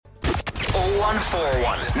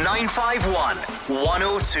0141 951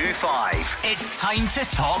 1025. It's time to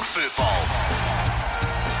talk football.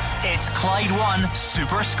 It's Clyde One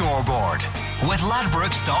Super Scoreboard with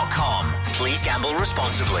Ladbrokes.com. Please gamble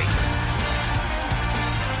responsibly.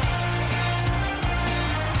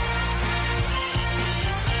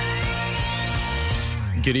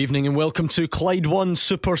 Good evening and welcome to Clyde One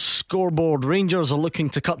Super Scoreboard. Rangers are looking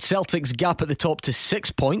to cut Celtic's gap at the top to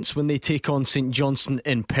 6 points when they take on St Johnstone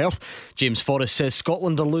in Perth. James Forrest says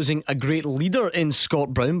Scotland are losing a great leader in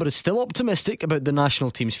Scott Brown, but is still optimistic about the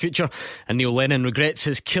national team's future. And Neil Lennon regrets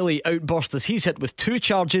his Killie outburst as he's hit with 2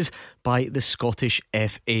 charges by the Scottish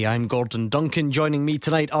FA. I'm Gordon Duncan. Joining me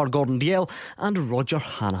tonight are Gordon Dalziel and Roger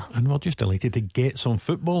Hannah. And we're just delighted to get some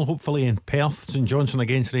football, hopefully in Perth. St Johnstone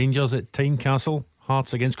against Rangers at Tynecastle.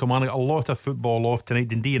 Hearts against Kilmarnock. A lot of football off tonight.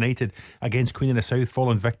 Dundee United against Queen of the South,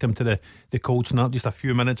 falling victim to the cold snap just a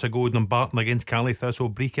few minutes ago. Dumbarton against Cally Thistle.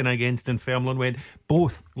 Brecon against Dunfermline. Went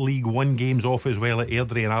both League One games off as well at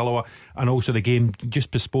Airdrie and Alloa. And also the game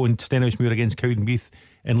just postponed, Stenhousemuir against Cowdenbeath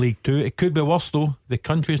in League Two. It could be worse though. The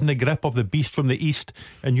country's in the grip of the beast from the east,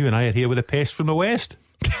 and you and I are here with the pest from the west.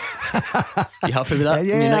 You happy with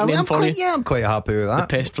that? I'm quite happy with that.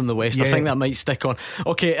 The pest from the west. I think that might stick on.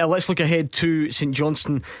 Okay, let's look ahead to St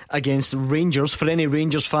Johnstone against Rangers. For any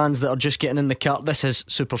Rangers fans that are just getting in the car, this is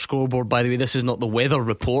Super Scoreboard, by the way. This is not the weather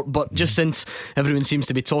report, but just since everyone seems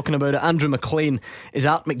to be talking about it, Andrew McLean is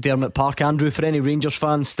at McDermott Park. Andrew, for any Rangers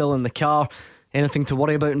fans still in the car, anything to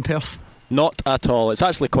worry about in Perth? Not at all. It's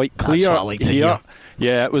actually quite clear. That's what I like to hear.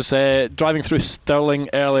 Yeah, it was driving through Stirling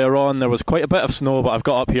earlier on. There was quite a bit of snow, but I've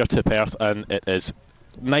got up here to Perth and it is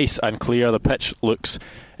nice and clear. The pitch looks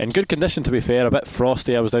in good condition, to be fair. A bit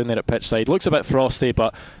frosty. I was down there at pitch side. Looks a bit frosty,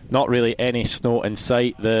 but not really any snow in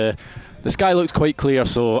sight. The sky looks quite clear,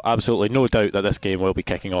 so absolutely no doubt that this game will be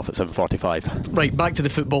kicking off at 7:45. Right, back to the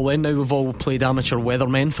football then. Now we've all played amateur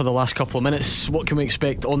weathermen for the last couple of minutes. What can we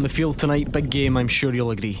expect on the field tonight? Big game, I'm sure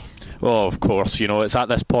you'll agree. Well, of course, you know, it's at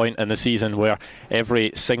this point in the season where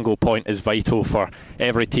every single point is vital for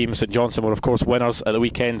every team. St Johnstone were, of course, winners at the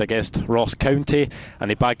weekend against Ross County, and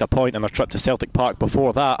they bagged a point in their trip to Celtic Park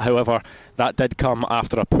before that. However, that did come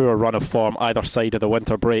after a poor run of form either side of the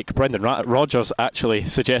winter break. Brendan Rodgers actually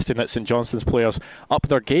suggesting that St Johnstone's players up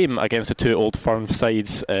their game against the two Old Firm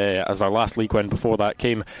sides, as their last league win before that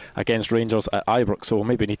came against Rangers at Ibrox. So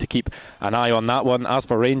maybe need to keep an eye on that one. As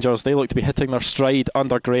for Rangers, they look to be hitting their stride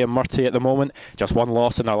under Graham Murty at the moment. Just one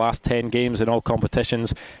loss in their last 10 games in all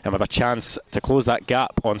competitions, and with a chance to close that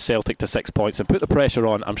gap on Celtic to 6 points and put the pressure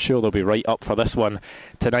on. I'm sure they'll be right up for this one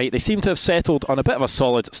tonight. They seem to have settled on a bit of a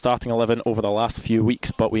solid starting 11 over the last few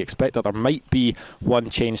weeks, but we expect that there might be one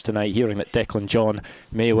change tonight, hearing that Declan John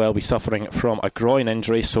may well be suffering from a groin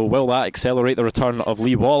injury. So will that accelerate the return of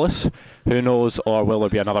Lee Wallace? Who knows? Or will there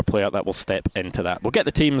be another player that will step into that? We'll get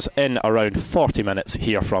the teams in around 40 minutes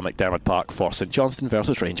here from McDermott Park for St Johnstone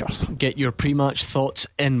versus Rangers. Get your pre-match thoughts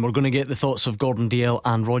in. We're going to get the thoughts of Gordon Dalziel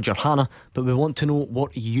and Roger Hannah, but we want to know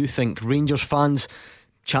what you think. Rangers fans,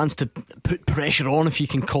 chance to put pressure on, if you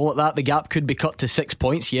can call it that. The gap could be cut to 6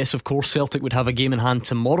 points. Yes, of course, Celtic would have a game in hand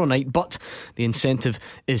tomorrow night, but the incentive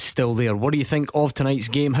is still there. What do you think of tonight's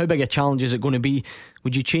game? How big a challenge is it going to be?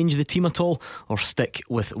 Would you change the team at all, or stick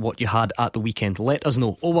with what you had at the weekend? Let us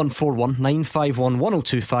know. 0141 951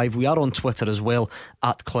 1025. We are on Twitter as well,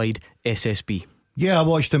 at Clyde SSB. Yeah, I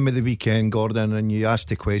watched him at the weekend, Gordon, and you asked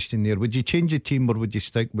the question there. Would you change the team, or would you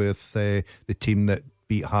stick with the team that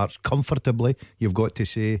beat Hearts comfortably, you've got to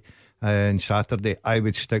say, on Saturday? I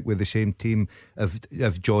would stick with the same team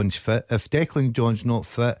if John's fit. If Declan John's not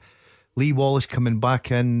fit, Lee Wallace coming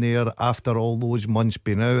back in there after all those months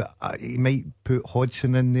being out, he might put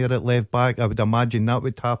Hodgson in there at left back. I would imagine that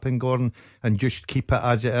would happen, Gordon, and just keep it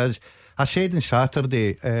as it is. I said on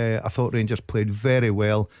Saturday, I thought Rangers played very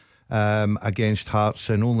well against Hearts,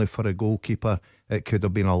 and only for a goalkeeper it could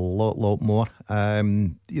have been a lot more. They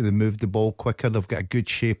moved the ball quicker. They've got a good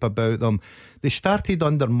shape about them. They started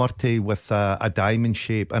under Murty with a diamond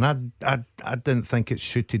shape, and I didn't think it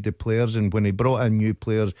suited the players. And when he brought in new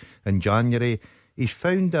players in January, he's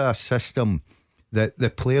found a system that the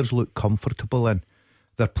players look comfortable in.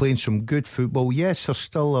 They're playing some good football. Yes, there's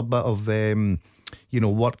still a bit of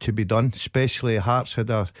work to be done. Especially Hearts had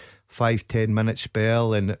a 5-10 minute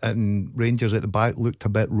spell, and Rangers at the back looked a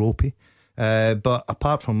bit ropey. But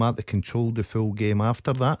apart from that, they controlled the full game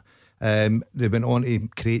after that. They went on to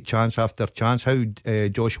create chance after chance. How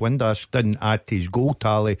Josh Windass didn't add to his goal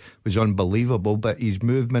tally was unbelievable, but his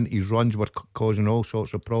movement, his runs were causing all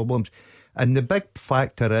sorts of problems. And the big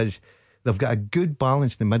factor is they've got a good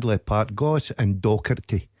balance in the middle of the park. Goss and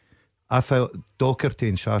Docherty I thought Docherty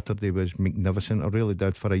on Saturday was magnificent. I really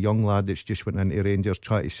did. For a young lad that's just went into Rangers,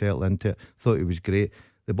 trying to settle into it, thought he was great.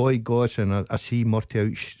 The boy Goss, and I see Murty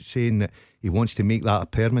out saying that he wants to make that a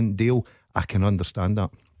permanent deal. I can understand that.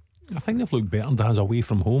 I think they've looked better than away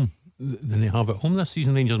from home than they have at home this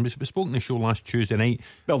season, Rangers. We spoke in the show last Tuesday night.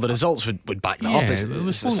 Well, the results would back that up. It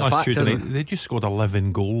was last Tuesday night. They just scored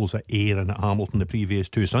 11 goals at Ayr and at Hamilton the previous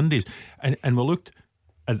 2 Sundays, and we looked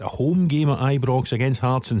at the home game at Ibrox against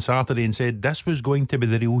Hearts on Saturday and said this was going to be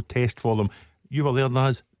the real test for them. You were there,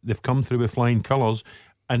 lads. They've come through with flying colours,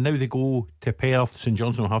 and now they go to Perth. St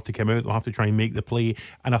Johnstone will have to come out. They'll have to try and make the play,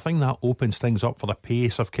 and I think that opens things up for the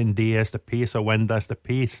pace of Candeias, the pace of Windass, the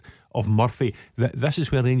pace of Murphy. This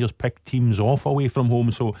is where Rangers pick teams off away from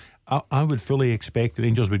home. So I would fully expect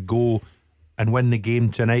Rangers would go and win the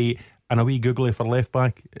game tonight. And a wee googly for left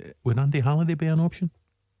back. Would Andy Halliday be an option?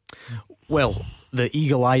 Well, the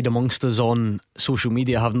eagle-eyed amongst us on social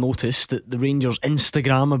media have noticed that the Rangers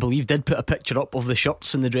Instagram, I believe, did put a picture up of the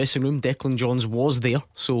shirts in the dressing room. Declan Johns was there,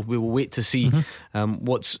 so we will wait to see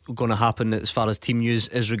what's going to happen as far as team news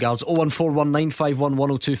is regards.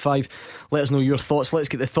 01419511025. Let us know your thoughts. Let's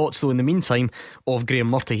get the thoughts though in the meantime of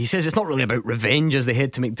Graham Murty. He says it's not really about revenge as they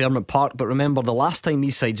head to McDermott Park, but remember the last time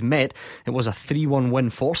these sides met, it was a 3-1 win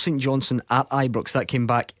for St Johnstone at Ibrox. That came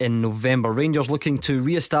back in November. Rangers looking to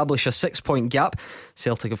re-establish a 6-point gap.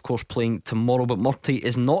 Celtic of course playing tomorrow, but Murty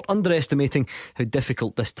is not underestimating how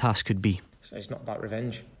difficult this task could be. It's not about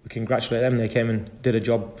revenge. We congratulate them. They came and did a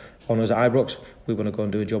job on us at Ibrox. We want to go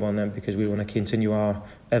and do a job on them because we want to continue our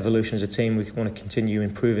evolution as a team. We want to continue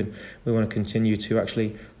improving. We want to continue to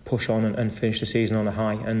actually push on and finish the season on a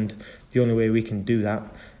high. And the only way we can do that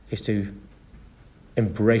is to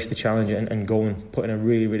embrace the challenge and go and put in a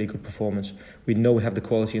really, really good performance. We know we have the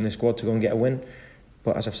quality in the squad to go and get a win.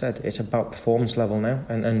 But as I've said, it's about performance level now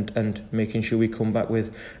and making sure we come back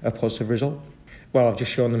with a positive result. Well, I've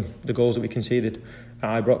just shown them the goals that we conceded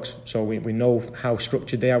at Ibrox, so we know how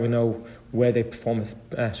structured they are. We know where they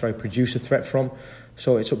produce a threat from.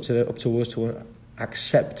 So it's up to us to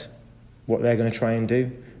accept what they're going to try and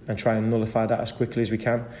do and try and nullify that as quickly as we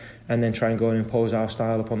can, and then try and go and impose our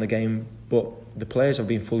style upon the game. But the players have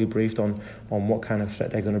been fully briefed on what kind of threat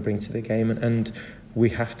they're going to bring to the game, and we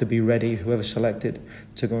have to be ready, whoever's selected,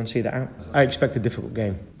 to go and see that out. I expect a difficult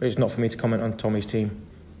game. It's not for me to comment on Tommy's team.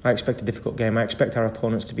 I expect a difficult game. I expect our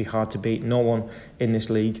opponents to be hard to beat. No one in this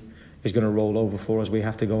league is going to roll over for us. We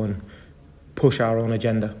have to go and push our own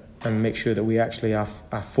agenda and make sure that we actually are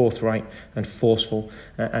forthright and forceful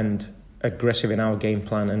and aggressive in our game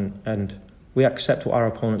plan, and we accept what our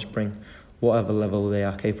opponents bring, whatever level they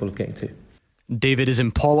are capable of getting to. David is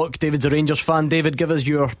in Pollock. David's a Rangers fan. David, give us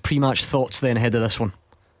your pre-match thoughts then ahead of this one.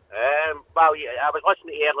 Well, I was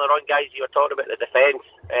listening to you earlier on, guys. You were talking about the defence.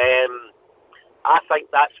 I think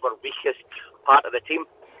that's our weakest part of the team.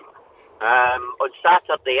 On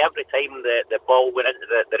Saturday, every time the ball went into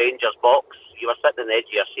the Rangers box, you were sitting on the edge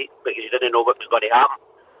of your seat because you didn't know what was going to happen.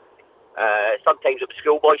 Sometimes it was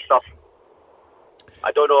schoolboy stuff.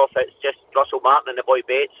 I don't know if it's just Russell Martin and the boy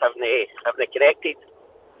Bates having they connected.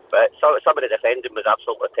 But some of the defending was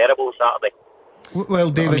absolutely terrible on Saturday.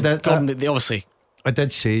 Well, David, they obviously. I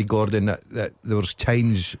did say, Gordon, that there was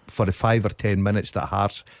times for the 5 or 10 minutes that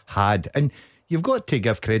Hearts had, and you've got to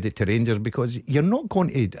give credit to Rangers because you're not going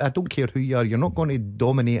to, I don't care who you are, you're not going to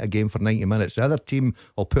dominate a game for 90 minutes. The other team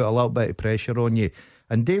will put a little bit of pressure on you.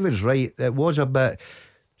 And David's right, it was a bit,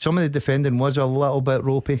 some of the defending was a little bit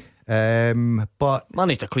ropey. But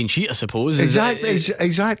managed a clean sheet, I suppose.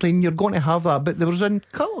 Exactly, and you're going to have that. But there was a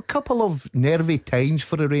couple of nervy times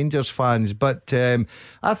for the Rangers fans. But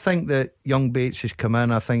I think that young Bates has come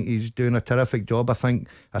in. I think he's doing a terrific job. I think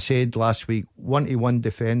I said last week, 1-to-1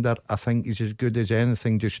 defender. I think he's as good as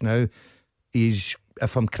anything just now.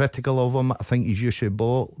 If I'm critical of him, I think his use of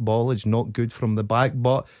ball is not good from the back.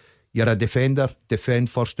 But you're a defender, defend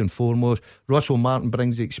first and foremost. Russell Martin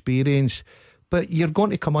brings experience. But you're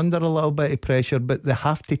going to come under a little bit of pressure, but they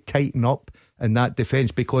have to tighten up in that defence,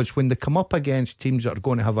 because when they come up against teams that are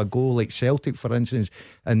going to have a goal, like Celtic for instance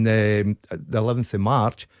in the 11th of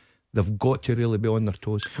March, they've got to really be on their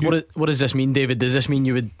toes. What does this mean, David? Does this mean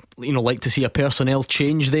you would like to see a personnel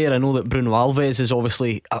change there? I know that Bruno Alves is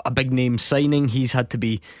obviously a big name signing. He's had to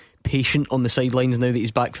be patient on the sidelines now that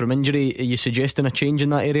he's back from injury. Are you suggesting a change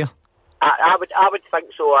in that area? I would think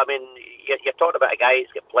so. I mean, you're talking about a guy who's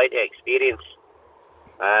got plenty of experience.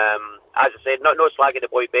 As I said, no slagging the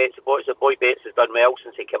boy Bates. The boy Bates has done well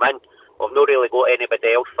since he came in. We've not really got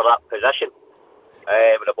anybody else for that position.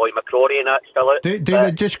 With the boy McCrory and that still out.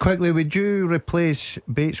 David, just quickly, would you replace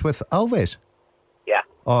Bates with Alves? Yeah.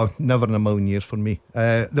 Oh, never in a million years for me.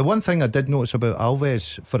 The one thing I did notice about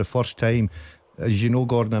Alves for the first time, as you know,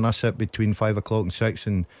 Gordon, and I sit between 5 o'clock and 6,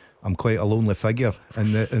 and I'm quite a lonely figure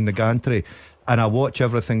in the gantry, and I watch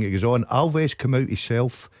everything that goes on. Alves came out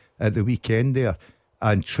himself at the weekend there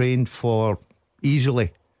and trained for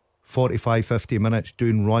easily 45-50 minutes,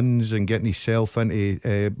 doing runs and getting himself into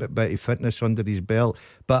a bit of fitness under his belt.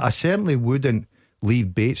 But I certainly wouldn't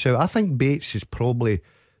leave Bates out. I think Bates is probably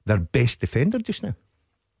their best defender just now.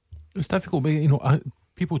 It's difficult, but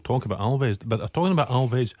people talk about Alves, but they're talking about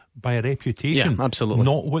Alves by a reputation. Yeah, absolutely.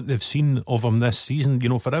 Not what they've seen of him this season.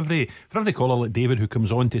 For every caller like David who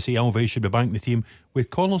comes on to say Alves should be back in the team, with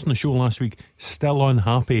callers on the show last week still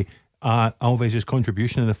unhappy at Alves'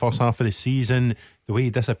 contribution in the first half of the season, the way he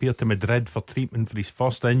disappeared to Madrid for treatment for his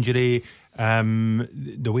first injury,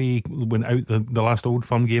 the way he went out the last Old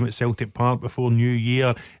Firm game at Celtic Park before New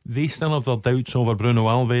Year. They still have their doubts over Bruno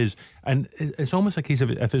Alves, and it's almost a case of,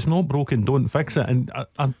 if it's not broken, don't fix it. And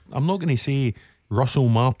I'm not going to say Russell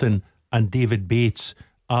Martin and David Bates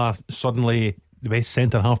are suddenly the best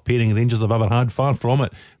centre-half pairing Rangers have ever had, far from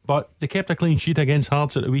it, but they kept a clean sheet against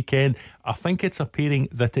Hearts at the weekend. I think it's a pairing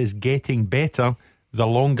that is getting better the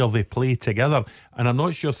longer they play together, and I'm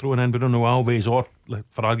not sure throwing in Bruno Alves or,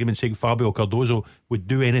 for argument's sake, Fabio Cardozo would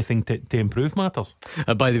do anything to improve matters.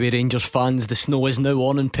 By the way, Rangers fans, the snow is now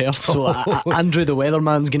on in Perth, so Andrew the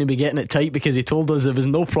weatherman's going to be getting it tight, because he told us there was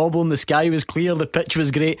no problem, the sky was clear, the pitch was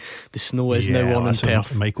great. The snow is now on in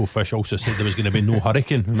Perth. Michael Fish also said there was going to be no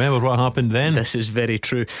hurricane. Remember what happened then? This is very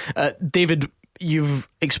true. David, you've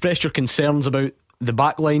expressed your concerns about the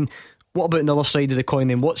back line. What about the other side of the coin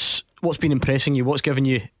then? What's been impressing you? What's giving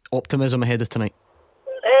you optimism ahead of tonight?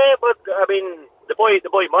 But I mean, the boy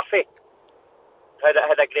Murphy had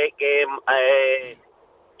a great game.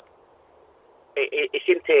 He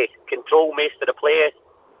seemed to control most of the players.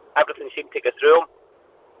 Everything seemed to go through him.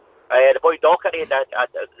 The boy Docherty had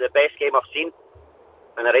the best game I've seen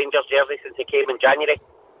in the Rangers jersey since he came in January.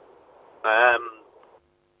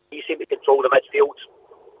 He seemed to control the midfield,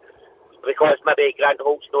 because maybe Grant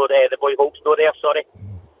Holt's not there, the boy Holt's not there, sorry.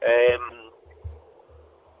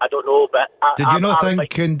 I don't know, but did you not think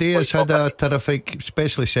Candeias had a terrific,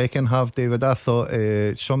 especially second half, David? I thought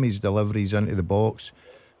some of his deliveries into the box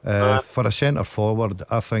for a centre forward,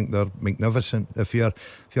 I think they're magnificent. If you're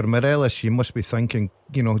Morelos, you must be thinking,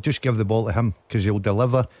 just give the ball to him, because he'll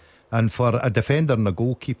deliver. And for a defender and a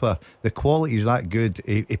goalkeeper, the quality is that good.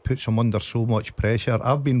 He puts him under so much pressure.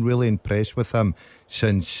 I've been really impressed with him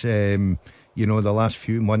since the last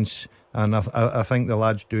few months, and I think the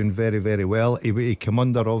lad's doing very, very well. He came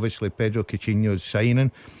under, obviously, Pedro Caixinha's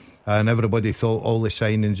signing, and everybody thought all the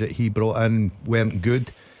signings that he brought in weren't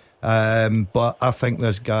good. But I think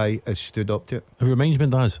this guy has stood up to it. It reminds me,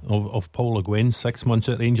 Daz, of Paul Le Guen, 6 months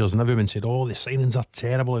at Rangers, and everyone said, the signings are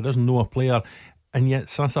terrible, he doesn't know a player. And yet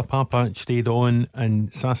Sasa Papac stayed on,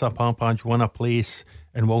 and Sasa Papac won a place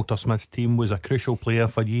in Walter Smith's team, was a crucial player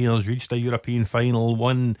for years, reached a European final,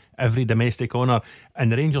 won every domestic honour,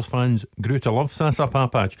 and the Rangers fans grew to love Sasa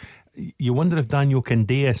Papac. You wonder if Daniel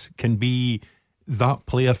Candeias can be that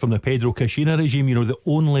player from the Pedro Caixinha regime, the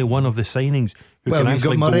only one of the signings who can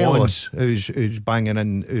actually go on. Well, Morelos, who's banging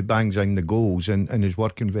in, who bangs in the goals and is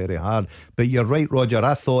working very hard. But you're right, Roger,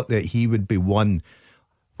 I thought that he would be one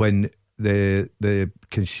when the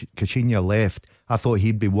Caixinha left. I thought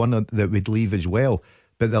he'd be one that would leave as well,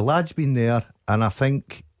 but the lad's been there, and I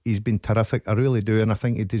think he's been terrific. I really do, and I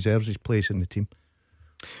think he deserves his place in the team.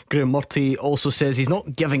 Graham Murty also says he's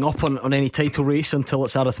not giving up on any title race until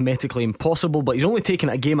it's arithmetically impossible, but he's only taking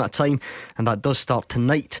it a game at a time, and that does start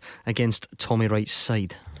tonight against Tommy Wright's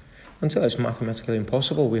side. Until it's mathematically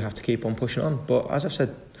impossible, we have to keep on pushing on. But as I've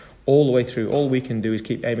said all the way through, all we can do is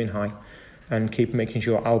keep aiming high and keep making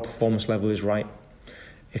sure our performance level is right.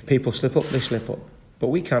 If people slip up, they slip up, but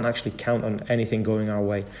we can't actually count on anything going our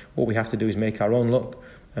way. What we have to do is make our own luck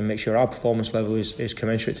and make sure our performance level is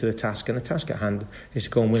commensurate to the task, and the task at hand is to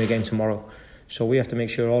go and win a game tomorrow. So we have to make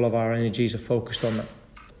sure all of our energies are focused on that.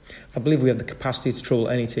 I believe we have the capacity to trouble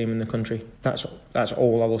any team in the country. That's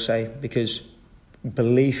all I will say, because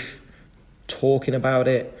belief, talking about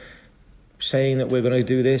it, saying that we're going to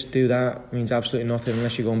do this, do that, means absolutely nothing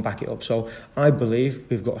unless you go and back it up. So I believe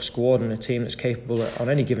we've got a squad and a team that's capable on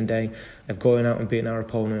any given day of going out and beating our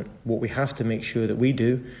opponent. What we have to make sure that we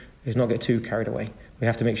do is not get too carried away. We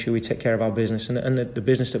have to make sure we take care of our business, and the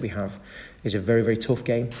business that we have is a very, very tough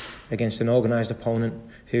game against an organised opponent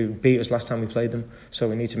who beat us last time we played them. So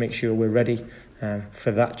we need to make sure we're ready for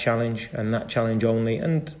that challenge and that challenge only.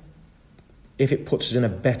 And if it puts us in a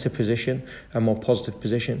better position, a more positive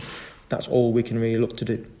position, that's all we can really look to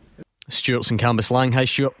do. Stuart's in Cambuslang. Hi,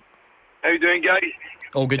 Stuart. How you doing, guys?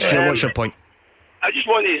 All good, Stuart. What's your point? I just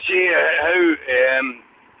wanted to say how,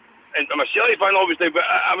 and I'm a Celtic fan obviously, but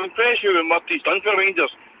I'm impressed with what Murty's done for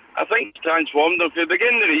Rangers. I think he's transformed them. From the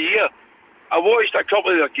beginning of the year, I watched a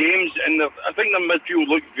couple of their games, and I think their midfield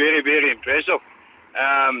looked very, very impressive.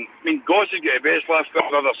 I mean, Goss has got the best left foot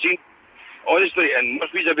I've ever seen, honestly, and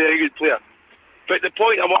Murphy's a very good player. But the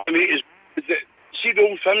point I want to make is that, see the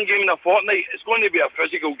Old Firm game in a fortnight, it's going to be a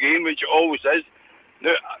physical game, which it always is.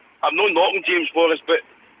 Now, I'm not knocking James Forrest, but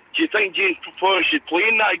do you think James Forrest should play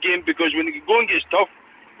in that game? Because when the going gets tough,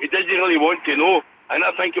 he doesn't really want to know, and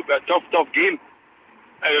I think it'll be a tough game.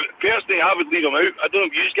 Personally, I would leave him out. I don't know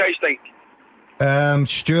what you guys think.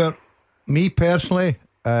 Stuart, me personally,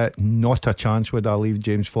 not a chance would I leave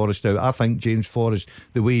James Forrest out. I think James Forrest,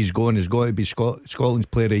 the way he's going, has got to be Scotland's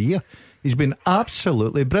Player of the Year. He's been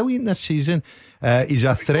absolutely brilliant this season. He's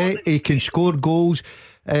a threat. He can score goals.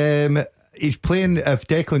 He's playing, if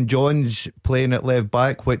Declan John's playing at left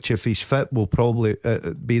back, which if he's fit will probably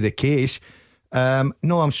be the case.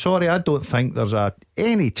 No, I'm sorry, I don't think there's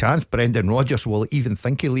any chance Brendan Rodgers will even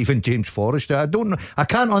think of leaving James Forrest. I don't know. I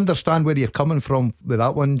can't understand where you're coming from with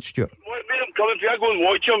that one, Stuart. Where I'm coming from, I go and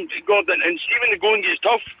watch him, Gordon, and Stephen, the going gets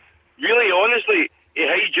tough. Really, honestly, he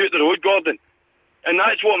hides you out the road, Gordon. And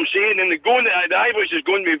that's what I'm saying. And the going at the Ibrox is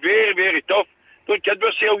going to be very, very tough. Don't kid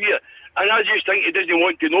yourself here. And I just think he doesn't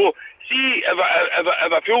want to know. See,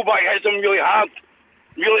 if a fullback hits him really hard,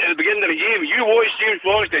 really at the beginning of the game, you watch James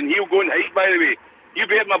Forrest and he'll go and hide, by the way. You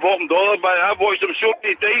bet my bottom dollar, but I've watched him so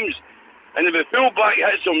many times. And if a fullback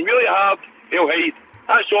hits him really hard, he'll hide.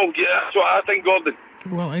 That's all. That's what I think, Gordon.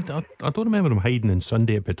 Well, I don't remember him hiding on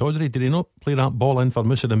Sunday at Pittodrie. Did he not play that ball in for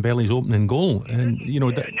Moussa Dembele's opening goal? And no,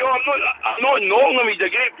 I'm not knocking him. He's a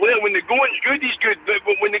great player. When the going's good, he's good. But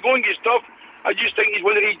when the going gets tough, I just think he's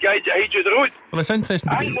one of these guys that hides you the road. Well, it's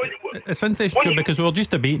interesting because we were just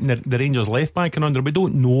debating the Rangers left back conundrum. We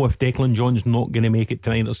don't know if Declan John's not going to make it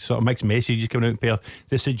tonight. There's sort of mixed messages coming out of Perth.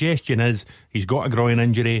 The suggestion is he's got a groin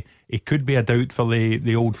injury. He could be a doubt for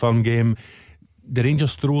the Old Firm game. The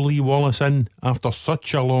Rangers throw Lee Wallace in after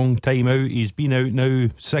such a long time out. He's been out now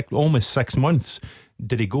almost 6 months.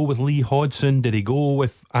 Did he go with Lee Hodgson? Did he go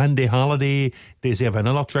with Andy Halliday? Does he have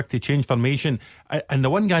another trick to change formation? And the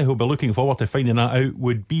one guy who'll be looking forward to finding that out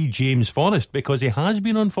would be James Forrest, because he has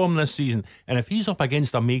been on form this season. And if he's up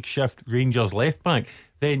against a makeshift Rangers left back,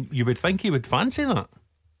 then you would think he would fancy that.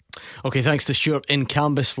 Okay, thanks to Stuart in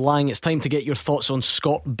Cambuslang. It's time to get your thoughts on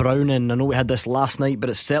Scott Browning. I know we had this last night, but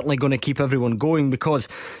it's certainly going to keep everyone going, because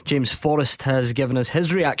James Forrest has given us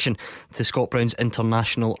his reaction to Scott Brown's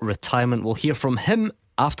international retirement. We'll hear from him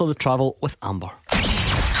after the travel with Amber.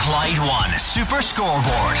 Clyde One Super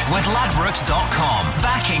Scoreboard with Ladbrokes.com,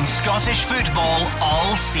 backing Scottish football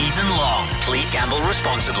all season long. Please gamble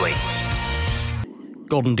responsibly.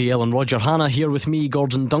 Gordon Dalziel and Roger Hannah here with me,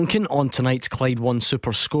 Gordon Duncan, on tonight's Clyde One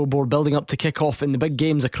Super Scoreboard, building up to kick off in the big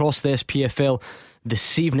games across the SPFL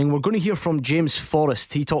this evening. We're going to hear from James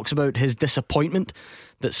Forrest. He talks about his disappointment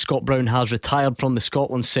that Scott Brown has retired from the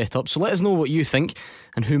Scotland setup. So let us know what you think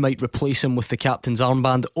and who might replace him with the captain's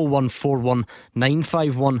armband. 0141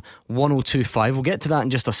 951 1025. We'll get to that in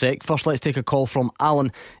just a sec. First, let's take a call from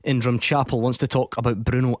Alan in Drumchapel. Wants to talk about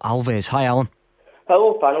Bruno Alves. Hi, Alan.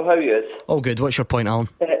 Hello, panel, how are you? All good. What's your point, Alan?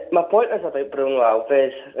 My point is about Bruno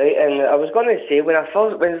Alves, right? And I was going to say, when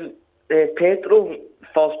Pedro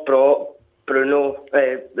first brought Bruno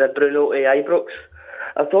to Ibrox,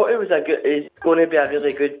 I thought he's going to be a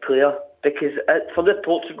really good player, because for the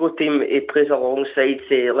Portugal team he plays alongside,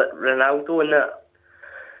 say, like Ronaldo and that.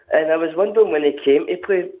 And I was wondering, when he came, he's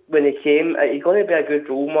going to be a good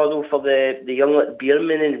role model for the young, like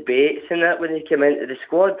Bierman and Bates and that, when he came into the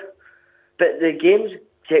squad. But the games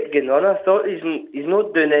kept going on. I thought he's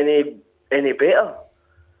not doing any better.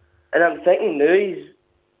 And I'm thinking now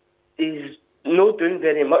he's not doing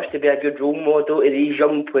very much to be a good role model to these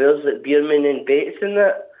young players like Bierman and Bates and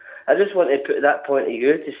that. I just want to put that point to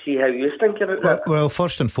you to see how you think about that. Well,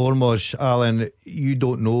 first and foremost, Alan, you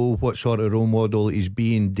don't know what sort of role model he's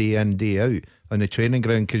being day in, day out on the training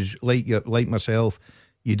ground, because like myself,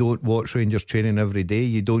 you don't watch Rangers training every day.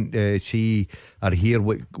 You don't see or hear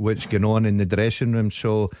what's going on in the dressing room.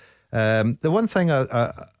 So the one thing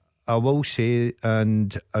I will say,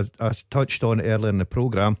 and I touched on it earlier in the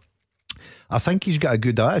programme, I think he's got a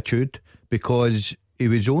good attitude, because he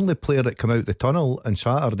was the only player that came out the tunnel on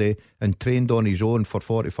Saturday and trained on his own for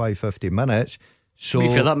 45-50 minutes. So to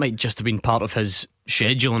be fair, that might just have been part of his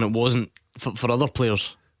schedule, and it wasn't for other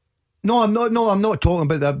players. No, I'm not talking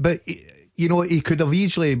about that. But you know, he could have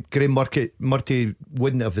easily, Graham Murty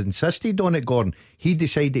wouldn't have insisted on it, Gordon. He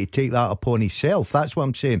decided to take that upon himself. That's what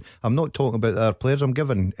I'm saying. I'm not talking about the other players. I'm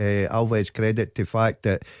giving Alves credit to the fact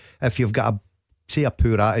that if you've got a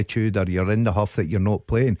poor attitude, or you're in the huff that you're not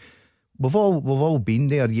playing, we've all been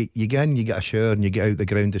there. You get in, you get a shower, and you get out the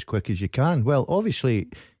ground as quick as you can. Well, obviously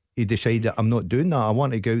he decided, I'm not doing that. I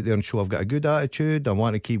want to go out there and show I've got a good attitude. I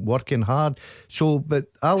want to keep working hard. So, but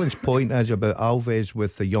Alan's point is about Alves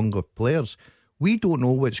with the younger players. We don't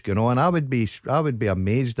know what's going on. I would be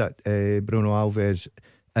amazed that Bruno Alves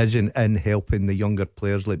isn't in helping the younger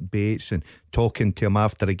players like Bates and talking to him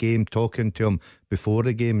after a game, talking to him before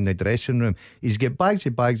the game in the dressing room. He's got bags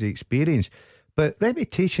of experience. But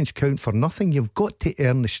reputations count for nothing. You've got to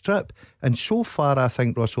earn the strip. And so far, I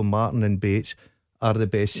think Russell Martin and Bates are the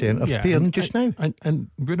best centre pairing just now.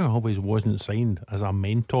 And Bruno Alves wasn't signed as a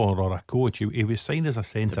mentor or a coach. He was signed as a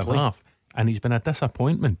centre half, and he's been a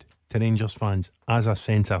disappointment to Rangers fans as a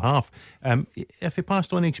centre half. If he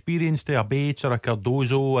passed on experience to a Bates or a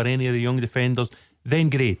Cardozo or any of the young defenders,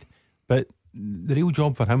 then great. But the real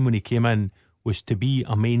job for him when he came in was to be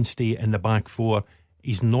a mainstay in the back four.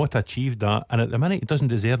 He's not achieved that, and at the minute he doesn't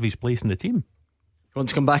deserve his place in the team. You want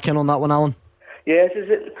to come back in on that one, Alan? Yes, is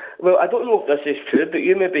it? Well, I don't know if this is true, but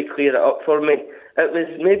you maybe clear it up for me. It was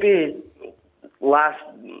maybe last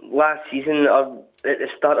season or at the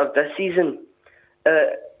start of this season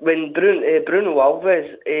when Bruno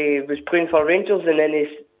Alves was playing for Rangers, and then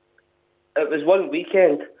it was one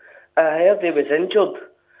weekend. I heard he was injured,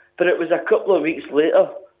 but it was a couple of weeks later.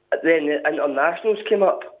 Then the internationals came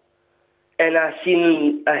up, and I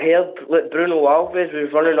heard that Bruno Alves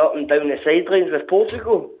was running up and down the sidelines with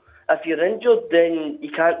Portugal. If you're injured, then you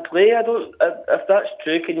can't play. If that's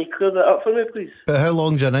true, can you clear that up for me, please? But how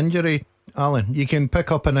long's an injury, Alan? You can pick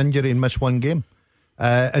up an injury and miss one game,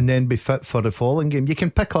 and then be fit for the following game. You can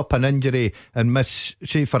pick up an injury and miss,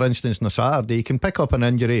 say for instance on a Saturday, you can pick up an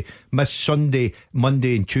injury, miss Sunday,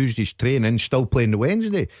 Monday and Tuesday's training, still playing the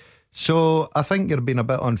Wednesday. So I think you're being a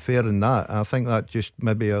bit unfair in that. I think that just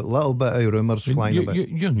maybe a little bit of rumours flying about.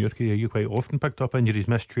 You in your career, you quite often picked up injuries,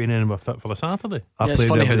 missed training, and were fit for the Saturday. It's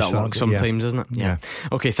funny how that works sometimes, isn't it? Yeah.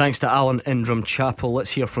 Okay, thanks to Alan in Drumchapel.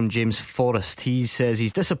 Let's hear from James Forrest. He says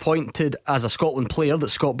he's disappointed as a Scotland player that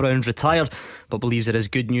Scott Brown's retired, but believes it is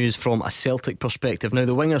good news from a Celtic perspective. Now,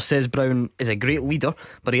 the winger says Brown is a great leader,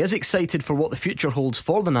 but he is excited for what the future holds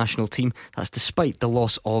for the national team. That's despite the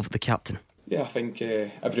loss of the captain. Yeah, I think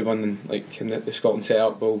everyone in the Scotland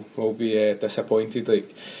setup will be disappointed,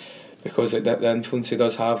 because the influence he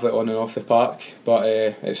does have on and off the park. But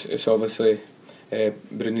it's obviously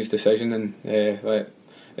Bruni's decision, and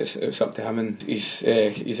it's up to him. And he's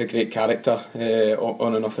a great character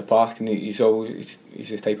on and off the park, and he's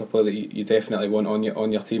the type of player that you definitely want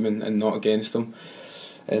on your team and not against them.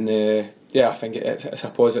 And I think it's a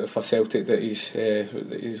positive for Celtic that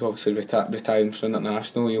he's obviously retiring for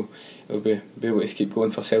international. He'll be able to keep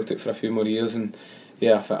going for Celtic for a few more years, and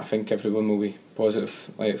I think everyone will be positive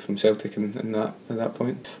from Celtic in that at that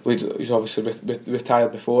point. He's obviously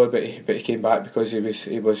retired before, but he came back because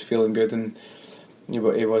he was feeling good, and he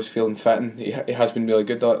was feeling fit, and he has been really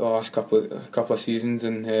good the last couple of seasons,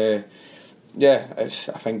 and. I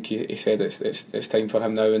think he said it's time for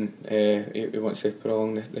him now, and he wants to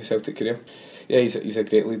prolong the Celtic career. He's a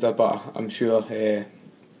great leader, but I'm sure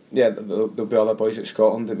there'll be other boys at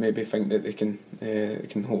Scotland that maybe think that they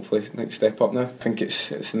can hopefully step up now. I think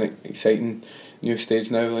it's an exciting new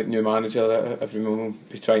stage now, new manager that everyone will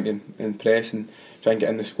be trying to impress and try and get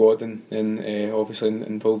in the squad, and obviously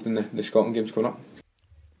involved in the Scotland games coming up.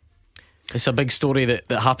 It's a big story that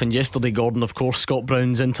happened yesterday, Gordon. Of course, Scott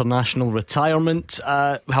Brown's international retirement.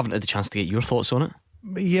 We haven't had the chance to get your thoughts on it.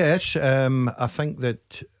 Yes, I think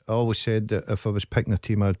that I always said that if I was picking a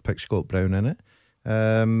team, I would pick Scott Brown in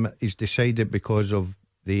it. He's decided because of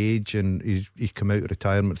the age, and he's come out of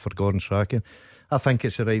retirement for Gordon Strachan. I think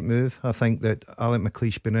it's the right move. I think that Alec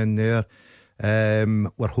McLeish's been in there.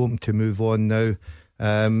 We're hoping to move on now.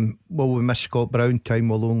 Will we miss Scott Brown? Time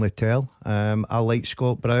will only tell. I like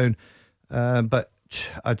Scott Brown. But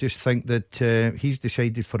I just think that he's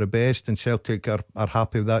decided for the best, and Celtic are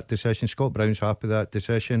happy with that decision. Scott Brown's happy with that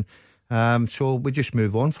decision. So we just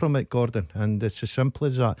move on from it, Gordon, and it's as simple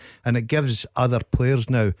as that. And it gives other players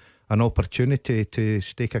now an opportunity to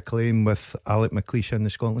stake a claim with Alec McLeish in the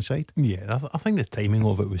Scotland side. Yeah, I think the timing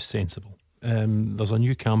of it was sensible. There's a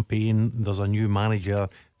new campaign, there's a new manager,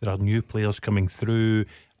 there are new players coming through.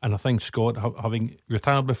 And I think Scott, having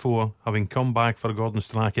retired before, having come back for Gordon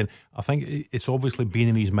Strachan, I think it's obviously been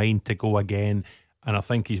in his mind to go again. And I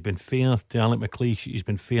think he's been fair to Alec McLeish, he's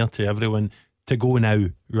been fair to everyone to go now,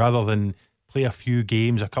 rather than play a few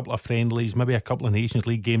games, a couple of friendlies, maybe a couple of Nations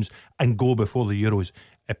League games, and go before the Euros.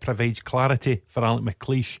 It provides clarity for Alec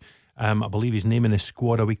McLeish. I believe he's naming his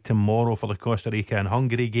squad a week tomorrow for the Costa Rica and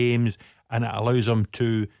Hungary games, and it allows him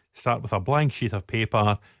to start with a blank sheet of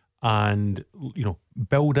paper and, you know,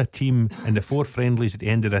 build a team in the 4 friendlies at the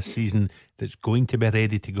end of this season that's going to be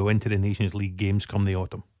ready to go into the Nations League games come the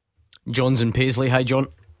autumn. John's in Paisley. Hi, John.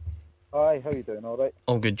 Hi, how you doing? All right?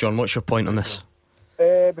 All good, John. What's your point on this?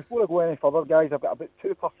 Before I go any further, guys, I've got about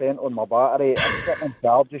 2% on my battery. I'm sitting in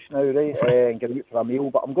car just now, right, and getting out for a meal,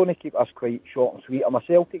 but I'm going to keep this quite short and sweet. I'm a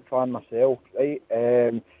Celtic fan myself, right?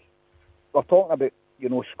 We're talking about, you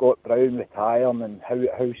know, Scott Brown retiring and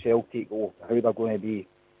how Celtic go, how they're going to be,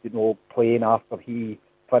 you know, playing after he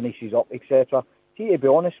finishes up, etc. See, to be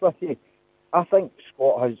honest with you, I think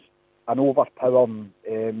Scott has an overpowering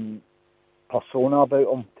persona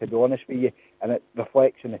about him, to be honest with you, and it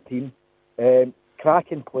reflects in the team.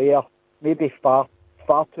 Cracking player, maybe far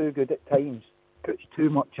too good at times, puts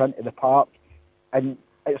too much into the park, and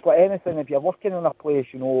it's like anything, if you're working in a place,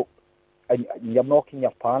 you know, and you're knocking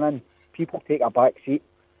your pan in, people take a back seat.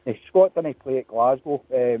 Now, Scott didn't play at Glasgow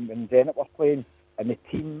when Zenit were playing, and the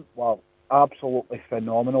team were absolutely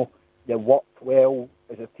phenomenal. They worked well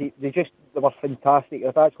as a team. They were fantastic.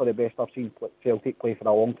 It's actually the best I've seen Celtic play for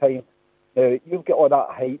a long time. Now, you've got all that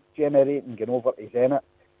hype generating going over to Zenit.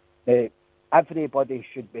 Now, everybody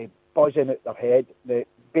should be buzzing out their head.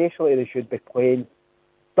 Basically, they should be playing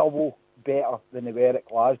double better than they were at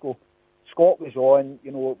Glasgow. Scott was on,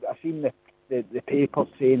 you know, I seen the papers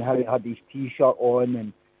saying how he had his T-shirt on,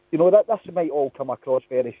 and, you know, that this might all come across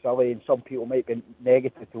very silly, and some people might be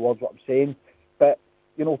negative towards what I'm saying, but,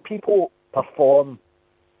 you know, people perform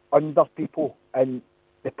under people, and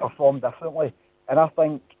they perform differently, and I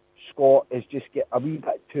think Scott has just get a wee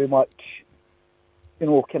bit too much, you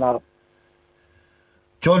know, kind of.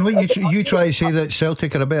 John, what you try to say that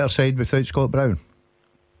Celtic are a better side without Scott Brown?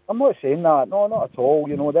 I'm not saying that. No, not at all.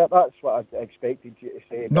 You know, that's what I expected you to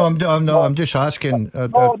say. No, I'm just asking. No,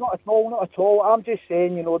 not at all. Not at all. I'm just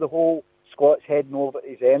saying, you know, the whole Scott's heading over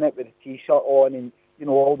to Zenit with a T-shirt on, and, you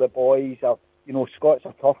know, all the boys are, you know, Scott's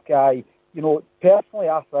a tough guy. You know, personally,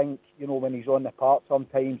 I think, you know, when he's on the park,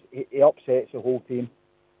 sometimes he upsets the whole team.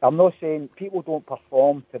 I'm not saying people don't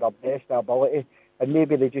perform to their best ability, and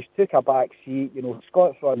maybe they just took a back seat. You know,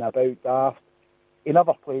 Scott's running about daft. He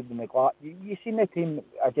never played in the Glasgow. You seen the team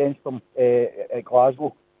against them at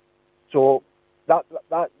Glasgow. So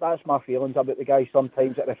that's my feelings about the guy.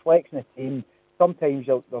 Sometimes it reflects in the team. Sometimes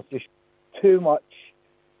there's just too much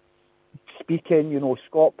speaking. You know,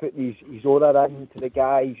 Scott putting his order into the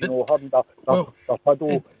guys. You know, having their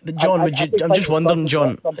huddle. John, I'm just wondering,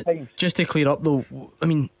 John, just to clear up though. I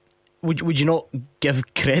mean, would you not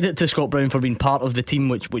give credit to Scott Brown for being part of the team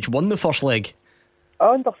which won the first leg?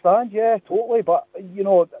 I understand, yeah, totally, but, you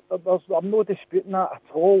know, I'm not disputing that at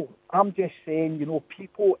all. I'm just saying, you know,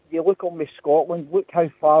 people, you look on with Scotland, look how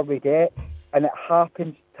far we get, and it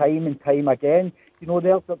happens time and time again. You know,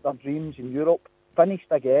 their dreams in Europe finished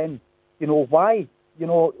again. You know, why? You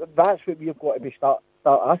know, that's what we've got to be start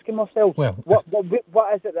asking ourselves. Well,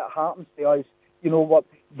 what is it that happens to us? You know what?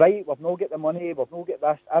 Right, we've not got the money, we've not got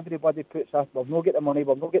this. Everybody puts this. We've not got the money.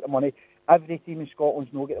 We've not got the money. Every team in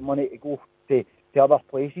Scotland's not got the money to go to other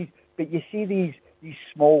places. But you see these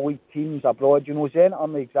small league teams abroad. You know, Zenit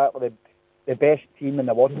aren't exactly the best team in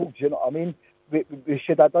the world. Do you know what I mean? We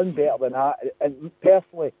should have done better than that. And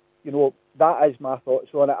personally, you know, that is my thoughts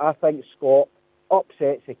on it. I think Scott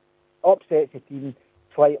upsets the team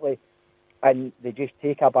slightly, and they just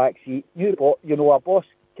take a back seat. You know, a boss.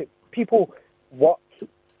 People work.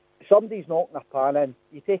 Somebody's knocking a pan in.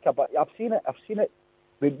 You take a back. I've seen it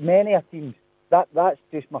with many a teams. That's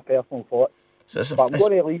just my personal thought. But I'm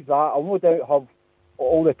going to leave that. I'll no doubt have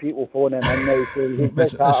all the people phoning in now saying,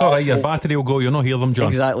 it's alright, your battery will go, you'll not hear them, John.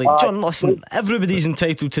 Exactly. John, listen, everybody's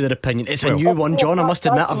entitled to their opinion. It's a new one, John. I must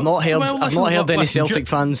admit, I've not heard any Celtic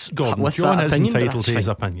fans Gordon, with John that opinion. John is entitled to his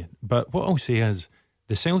opinion. But what I'll say is,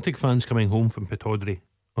 the Celtic fans coming home from Pittodrie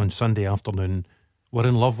on Sunday afternoon were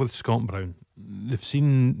in love with Scott Brown. They've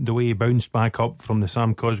seen the way he bounced back up from the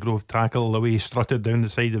Sam Cosgrove tackle, the way he strutted down the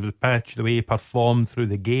side of the pitch, the way he performed through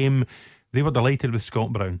the game. They were delighted with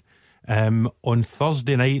Scott Brown. On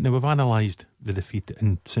Thursday night, now we've analysed the defeat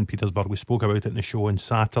in St Petersburg. We spoke about it in the show on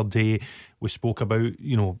Saturday. We spoke about,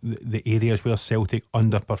 you know, the areas where Celtic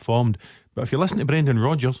underperformed. But if you listen to Brendan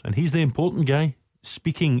Rodgers, and he's the important guy,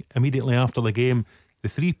 speaking immediately after the game, the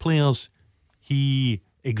 3 players he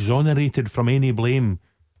exonerated from any blame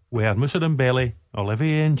were Moussa Dembele,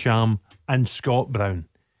 Olivier Ntcham and Scott Brown.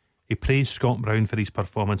 He praised Scott Brown for his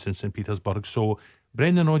performance in St Petersburg. So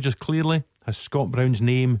Brendan Rodgers clearly has Scott Brown's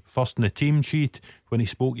name first in the team sheet. When he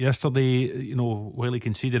spoke yesterday, while he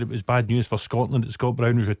conceded it was bad news for Scotland that Scott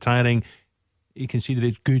Brown was retiring, he conceded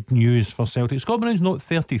it's good news for Celtic. Scott Brown's not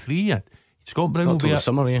 33 yet. Scott Brown not will till be the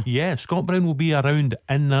summer, Scott Brown will be around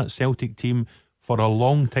in that Celtic team for a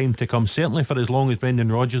long time to come. Certainly for as long as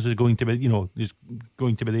Brendan Rodgers is going to be, is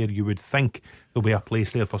going to be there. You would think there'll be a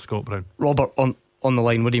place there for Scott Brown. Robert on the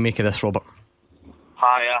line. What do you make of this, Robert?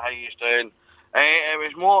 Hiya, how you doing? It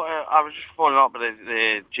was more. I was just following up with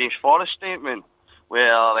the James Forrest statement,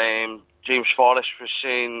 where James Forrest was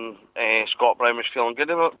saying Scott Brown was feeling good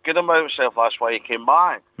about himself. That's why he came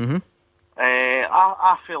back. Mm-hmm.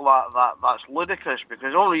 I feel that's ludicrous,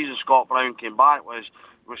 because the only reason Scott Brown came back was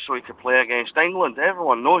so he could play against England.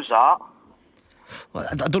 Everyone knows that. Well,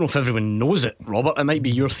 I don't know if everyone knows it, Robert. It might be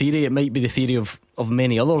your theory, it might be the theory of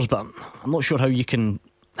many others, but I'm not sure how you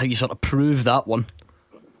sort of prove that one.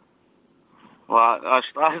 Well,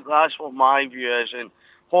 that's what my view is, and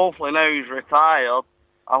hopefully now he's retired,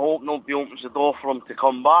 I hope nobody opens the door for him to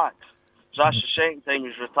come back. So that's the second time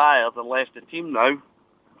he's retired and left the team now.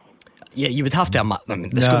 Yeah, you would have to admit,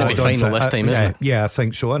 it's going to be final this time, isn't it? Yeah, I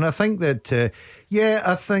think so. And I think that,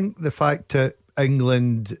 I think the fact that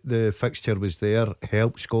England, the fixture was there,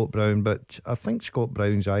 helped Scott Brown, but I think Scott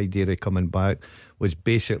Brown's idea of coming back was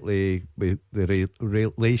basically with the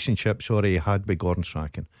relationship he had with Gordon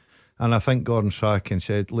Strachan. And I think Gordon Strachan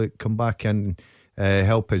said, look, come back and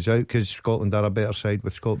help us out, because Scotland are a better side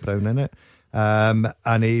with Scott Brown in it. And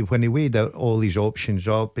when he weighed out all these options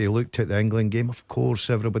up, he looked at the England game. Of course,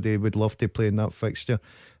 everybody would love to play in that fixture,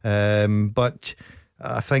 but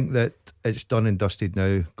I think that it's done and dusted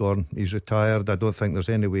now. Gordon, he's retired. I don't think there's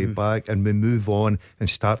any way back, and we move on and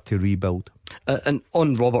start to rebuild. And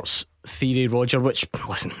on Robert's theory, Roger, which,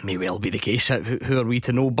 listen, may well be the case, who are we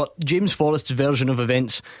to know, but James Forrest's version of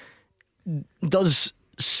events does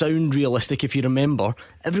sound realistic. If you remember,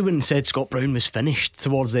 everyone said Scott Brown was finished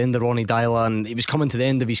towards the end of Ronnie Dyla, and he was coming to the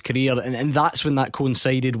end of his career, and that's when that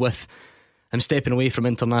coincided with him stepping away from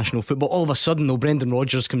international football. All of a sudden though, Brendan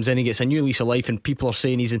Rodgers comes in, he gets a new lease of life, and people are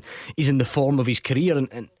saying he's in the form of his career,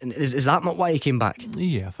 and is that not why he came back?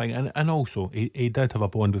 Yeah, I think, and also he did have a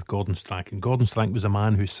bond with Gordon Strachan. Gordon Strachan was a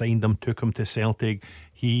man who signed him, took him to Celtic.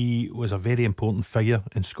 He was a very important figure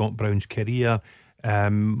in Scott Brown's career.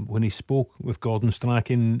 When he spoke with Gordon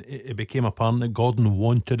Strachan, it became apparent that Gordon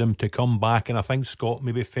wanted him to come back, and I think Scott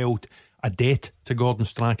maybe felt a debt to Gordon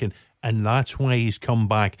Strachan, and that's why he's come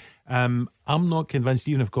back. I'm not convinced,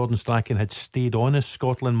 even if Gordon Strachan had stayed on as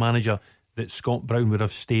Scotland manager, that Scott Brown would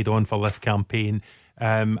have stayed on for this campaign.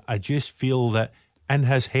 I just feel that in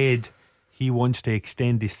his head he wants to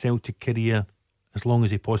extend his Celtic career as long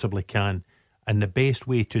as he possibly can, and the best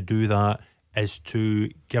way to do that is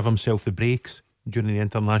to give himself the breaks during the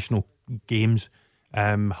international games,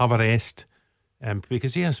 have a rest,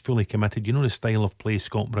 because he is fully committed. You know the style of play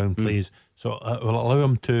Scott Brown plays, so it will allow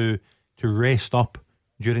him to rest up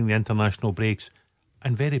during the international breaks,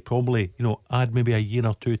 and very probably, add maybe a year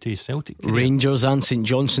or two to his Celtic career. Rangers and St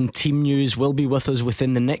Johnstone team news will be with us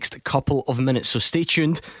within the next couple of minutes, so stay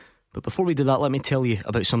tuned. But before we do that, let me tell you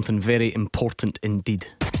about something very important indeed.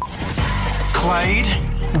 Clyde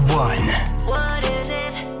 1. What is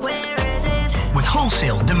it? Where is it? With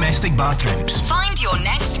wholesale domestic bathrooms. Find your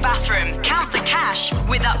next bathroom. Count the cash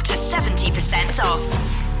with up to 70% off.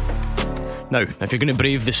 Now, if you're going to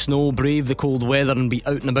brave the snow, brave the cold weather, and be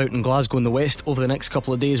out and about in Glasgow and the West over the next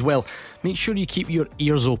couple of days, well, make sure you keep your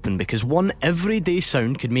ears open, because one everyday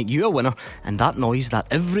sound could make you a winner, and that noise, that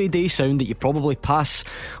everyday sound that you probably pass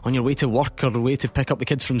on your way to work or the way to pick up the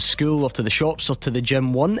kids from school or to the shops or to the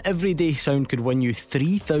gym, one everyday sound could win you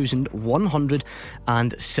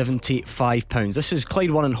 £3,175. This is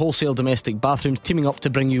Clyde One and Wholesale Domestic Bathrooms teaming up to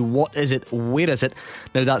bring you What Is It, Where Is It?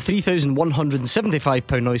 Now, that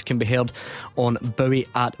 £3,175 noise can be heard on Bowie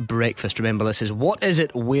at breakfast. Remember, this is What Is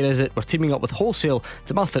It, Where Is It? We're teaming up with Wholesale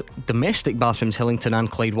Domestic Bathrooms, Hillington and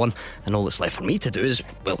Clyde One, and all that's left for me to do is,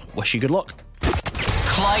 well, wish you good luck.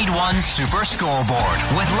 Clyde One Super Scoreboard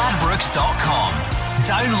with Ladbrokes.com.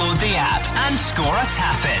 Download the app and score a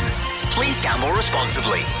tap-in. Please gamble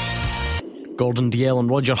responsibly. Gordon Dalziel and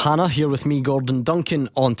Roger Hannah here with me, Gordon Duncan,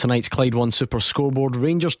 on tonight's Clyde One Super Scoreboard.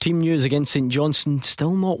 Rangers team news against St Johnstone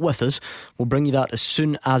still not with us. We'll bring you that as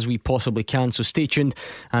soon as we possibly can, so stay tuned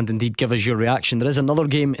and indeed give us your reaction. There is another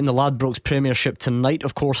game in the Ladbrokes Premiership tonight,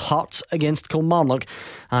 of course, Hearts against Kilmarnock,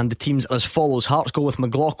 and the teams are as follows. Hearts go with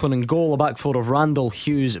McLaughlin in goal, a back four of Randall,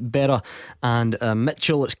 Hughes, Berra and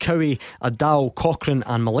Mitchell. It's Cowie, Adao, Cochrane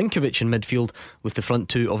and Milinkovic in midfield, with the front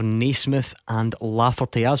two of Naismith and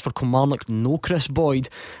Lafferty. As for Kilmarnock, no no Chris Boyd,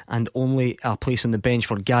 and only a place on the bench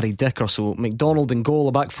for Gary Dicker. So McDonald in goal,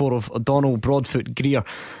 a back four of O'Donnell, Broadfoot, Greer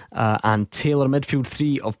and Taylor, midfield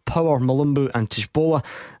three of Power, Malumbu and Tishbola,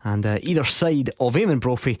 and either side of Eamon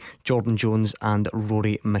Brophy, Jordan Jones and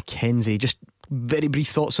Rory McKenzie. Just very brief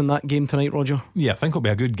thoughts on that game tonight, Roger? Yeah, I think it'll be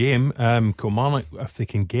a good game. Kilmarnock, if they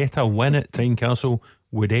can get a win at Tynecastle,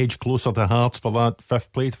 would edge closer to Hearts for that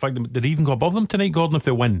fifth place. In fact, they'd even go above them tonight, Gordon, if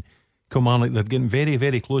they win. Kilmarnock, they're getting very,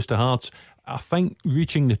 very close to Hearts. I think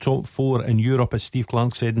reaching the top four in Europe, as Steve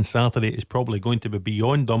Clarke said on Saturday, is probably going to be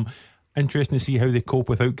beyond them. Interesting to see how they cope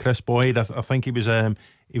without Chris Boyd. I think he was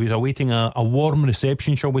awaiting a warm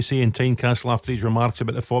reception, shall we say, in Tynecastle after his remarks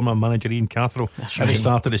about the former manager Ian Cathro at the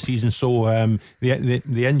start of the season. So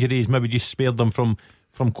the injuries maybe just spared them from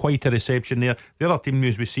quite a reception there. The other team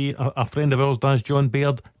news we see, a friend of ours does, John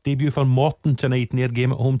Baird, debut for Morton tonight in their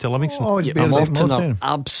game at home to Livingston. Morton are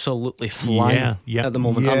absolutely flying at the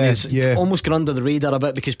moment. I mean, it's almost gone under the radar a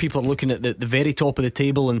bit because people are looking at the very top of the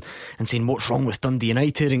table and saying what's wrong with Dundee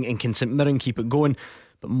United and can St Mirren keep it going.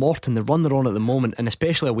 But Morton, the run they're on at the moment, and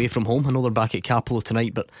especially away from home, I know they're back at Capello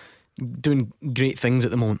tonight, but doing great things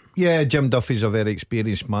at the moment. Yeah, Jim Duffy's a very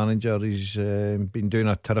experienced manager. He's been doing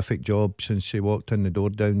a terrific job since he walked in the door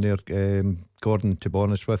down there. Gordon, to be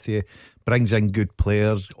honest with you, brings in good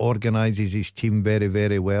players, organises his team very,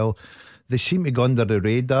 very well. They seem to go under the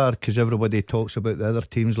radar because everybody talks about the other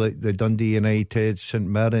teams like the Dundee United, St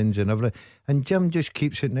Mirren's and everything, and Jim just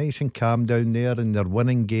keeps it nice and calm down there, and they're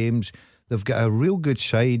winning games. They've got a real good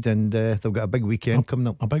side, and they've got a big weekend coming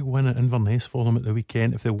up. A big win at Inverness for them at the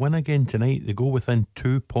weekend. If they win again tonight, they go within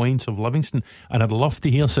 2 points of Livingston. And I'd love to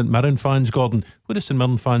hear St Mirren fans, Gordon, what do St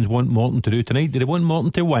Mirren fans want Morton to do tonight? Do they want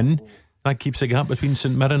Morton to win? That keeps the gap between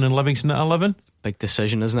St Mirren and Livingston at 11. Big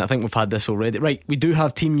decision, isn't it? I think we've had this already. Right, we do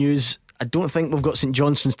have team news. I don't think we've got St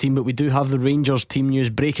Johnstone's team, but we do have the Rangers team news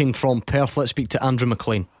breaking from Perth. Let's speak to Andrew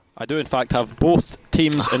McLean. I do in fact have both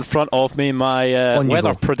teams in front of me. My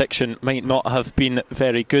weather prediction might not have been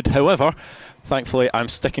very good. However, thankfully I'm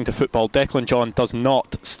sticking to football. Declan John does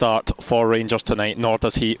not start for Rangers tonight, nor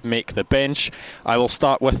does he make the bench. I will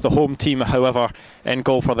start with the home team. However, in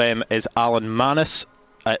goal for them is Alan Mannus.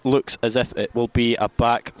 It looks as if it will be a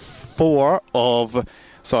back four of...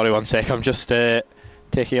 Sorry, one sec, I'm just...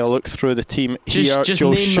 taking a look through the team here. Just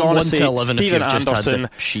Joe name Shaughnessy, 1 to 11 Stephen if you've Anderson, just had the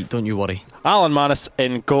sheet, don't you worry. Alan Mannus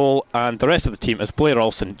in goal, and the rest of the team is Blair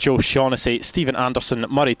Alston, Joe Shaughnessy, Stephen Anderson,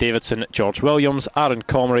 Murray Davidson, George Williams, Aaron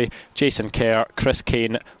Comrie, Jason Kerr, Chris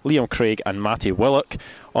Kane, Liam Craig and Matty Willock.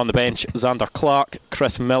 On the bench, Xander Clark,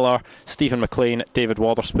 Chris Miller, Stephen McLean, David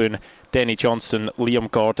Wotherspoon, Denny Johnston,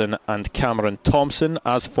 Liam Gordon and Cameron Thompson.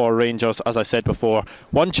 As for Rangers, as I said before,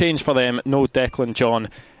 one change for them, no Declan John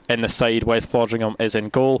in the side. Wes Fodringham is in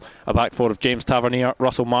goal. A back four of James Tavernier,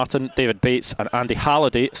 Russell Martin, David Bates and Andy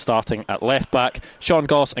Halliday starting at left back. Sean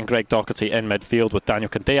Goss and Greg Docherty in midfield with Daniel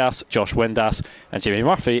Candeas, Josh Windass and Jamie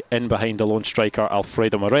Murphy in behind the lone striker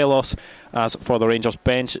Alfredo Morelos. As for the Rangers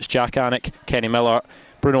bench, it's Jack Anick, Kenny Miller,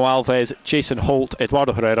 Bruno Alves, Jason Holt,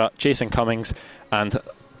 Eduardo Herrera, Jason Cummings and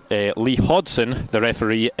Lee Hodson. The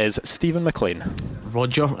referee is Stephen McLean.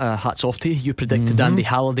 Roger, hats off to you. You predicted Andy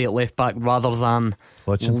Halliday at left back rather than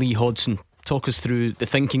Lee Hodson. Talk us through the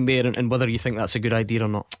thinking there and whether you think that's a good idea or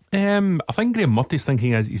not. I think Graham Murty's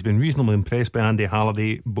thinking is he's been reasonably impressed by Andy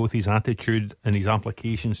Halliday, both his attitude and his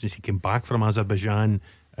application since he came back from Azerbaijan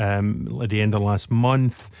at the end of last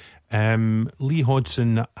month. Lee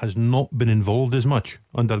Hodson has not been involved as much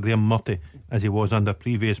under Graham Murty as he was under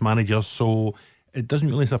previous managers, so it doesn't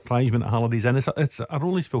really surprise me that Halliday's in. It's a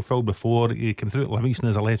role he's fulfilled before. He came through at Livingston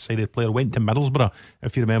as a left-sided player, went to Middlesbrough,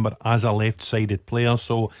 if you remember, as a left-sided player,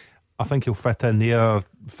 so I think he'll fit in there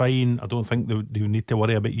fine. I don't think they need to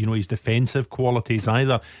worry about his defensive qualities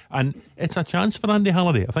either. And it's a chance for Andy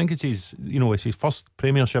Halliday. I think it's his first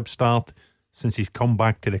Premiership start since he's come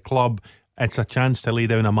back to the club. It's a chance to lay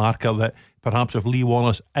down a marker that perhaps if Lee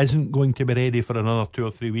Wallace isn't going to be ready for another 2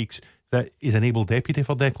 or 3 weeks, that he's an able deputy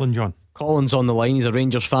for Declan John. Colin's on the line, he's a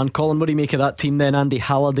Rangers fan. Colin, what do you make of that team then? Andy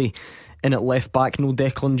Halliday in at left back, no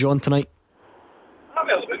Declan John tonight? I'm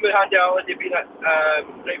a little bit with Andy Halliday being at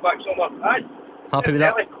right back somewhere. Happy with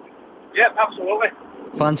that? Yep, absolutely.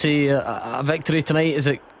 Fancy a victory tonight? Is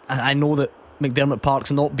it? I know that McDermott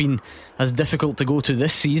Park's not been as difficult to go to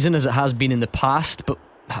this season as it has been in the past, but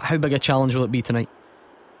how big a challenge will it be tonight?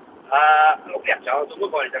 It'll be a challenge.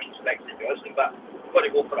 There's no any disrespect to Johnston, but we've got to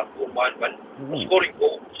go for a 4-1 win. We're scoring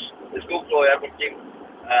goals. There's goals for every team.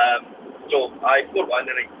 So, 4-1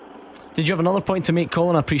 tonight. Did you have another point to make,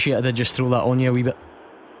 Colin? I appreciate I did just throw that on you a wee bit.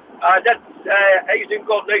 I did. How you doing,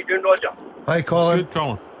 Gordon? How you doing, Roger? Hi, Colin. Good,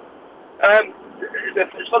 Colin.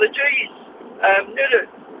 It's for the Jays.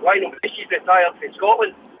 Lionel Messi retired from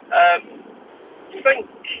Scotland. Do you think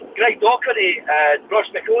Greg Docherty and Ross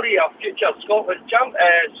McCrory are future Scotland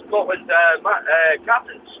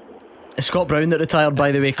captains? It's Scott Brown that retired,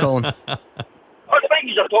 by the way, Colin. I think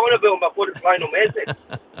he's talking about him before it's Lionel Messi.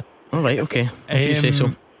 Alright, okay, if you say so.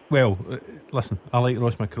 Well, listen, I like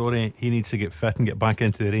Ross McCrory. He needs to get fit and get back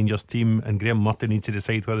into the Rangers team, and Graham Murty needs to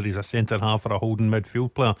decide whether he's a centre half or a holding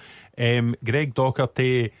midfield player. Greg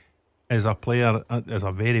Docherty is a player, is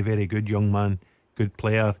a very, very good young man, good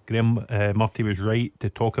player. Graham Murty was right to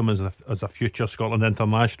talk him as a future Scotland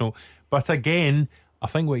international. But again, I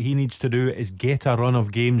think what he needs to do is get a run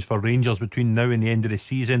of games for Rangers between now and the end of the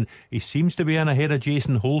season. He seems to be in ahead of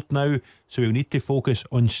Jason Holt now, so we'll need to focus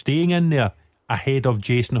on staying in there ahead of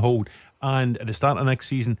Jason Holt, and at the start of next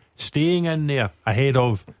season staying in there ahead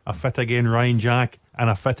of a fit again Ryan Jack and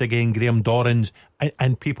a fit again Graham Dorrans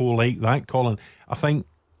and people like that, Colin. I think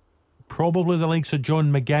probably the likes of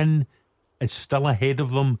John McGinn is still ahead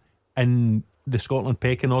of them in the Scotland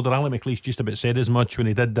pecking order. Alec McLeish just about said as much when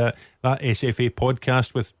he did that SFA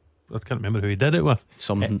podcast with, I can't remember who he did it with,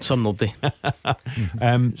 some nobody.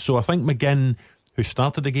 So I think McGinn, who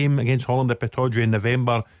started the game against Holland at Pittodrie in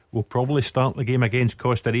November, will probably start the game against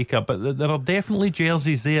Costa Rica. But there are definitely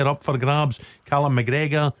jerseys there up for grabs. Callum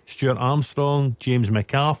McGregor, Stuart Armstrong, James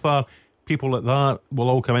MacArthur, people like that will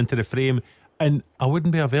all come into the frame. And I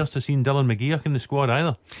wouldn't be averse to seeing Dylan McGeoch in the squad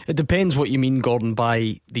either. It depends what you mean, Gordon,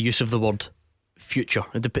 by the use of the word future.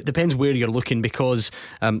 It depends where you're looking, because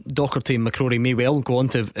Docherty and McCrory may well go on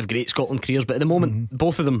to have great Scotland careers, but at the moment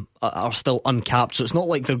both of them are still uncapped, so it's not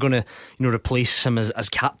like they're going to replace him as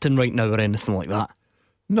captain right now or anything like that.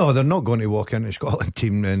 No, they're not going to walk into the Scotland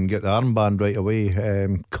team and get the armband right away.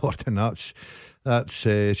 Gordon, that's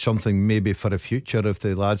something maybe for the future if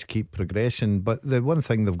the lads keep progressing. But the one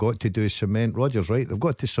thing they've got to do is cement. Roger's right, they've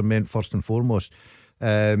got to cement first and foremost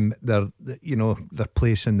their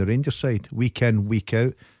place in the Rangers side, week in, week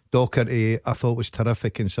out. Docherty I thought was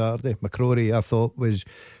terrific on Saturday. McCrory I thought was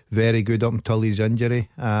very good up until his injury.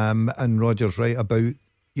 And Roger's right about,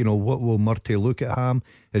 what will Murty look at him?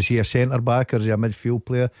 Is he a centre back or is he a midfield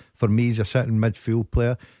player? For me, he's a sitting midfield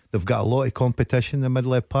player. They've got a lot of competition in the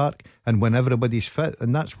Midland Park, and when everybody's fit,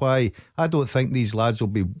 and that's why I don't think these lads will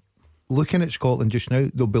be looking at Scotland just now.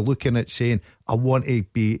 They'll be looking at saying, I want to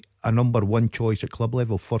be a number one choice at club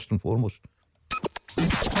level first and foremost.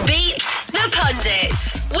 Beat the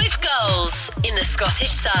Pundit with goals in the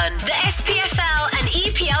Scottish Sun. The SPFL and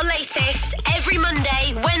EPL latest every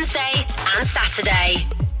Monday, Wednesday and Saturday.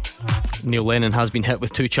 Neil Lennon has been hit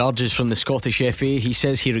with 2 charges from the Scottish FA. He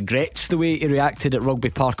says he regrets the way he reacted at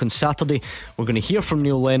Rugby Park on Saturday. We're going to hear from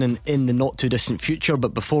Neil Lennon in the not too distant future,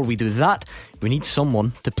 but before we do that, we need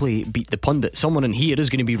someone to play Beat the Pundit. Someone in here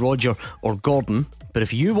is going to be Roger or Gordon, but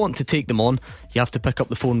if you want to take them on, you have to pick up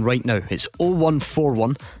the phone right now. It's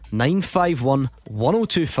 0141 951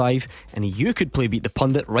 1025, and you could play Beat the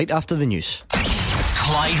Pundit right after the news.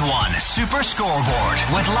 Clyde One Super Scoreboard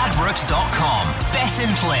with Ladbrokes.com. Bet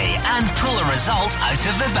and play and pull a result out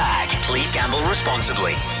of the bag. Please gamble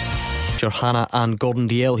responsibly. Hannah and Gordon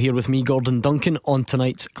DL here with me, Gordon Duncan, on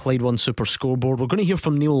tonight's Clyde One Super Scoreboard. We're going to hear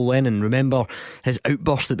from Neil Lennon. Remember his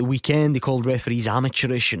outburst at the weekend? He called referees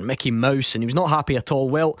amateurish and Mickey Mouse, and he was not happy at all.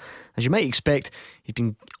 Well, as you might expect, he's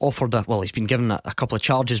been given a couple of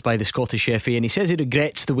charges by the Scottish FA, and he says he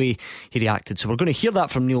regrets the way he reacted. So we're going to hear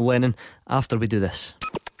that from Neil Lennon after we do this.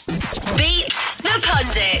 Beat the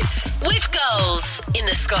Pundit with goals in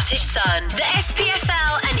the Scottish Sun. The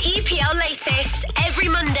SPFL and EPL latest every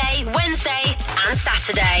Monday, Wednesday and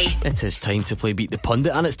Saturday. It is time to play Beat the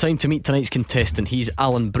Pundit, and it's time to meet tonight's contestant. He's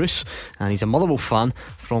Alan Bruce, and he's a Motherwell fan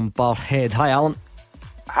from Barrhead. Hi Alan.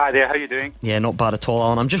 Hi there, how are you doing? Yeah, not bad at all,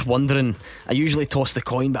 Alan. I'm just wondering, I usually toss the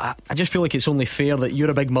coin, but I just feel like it's only fair that you're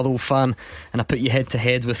a big Motherwell fan and I put you head to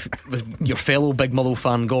head with your fellow big Motherwell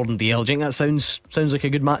fan Gordon DL. Do you think that sounds like a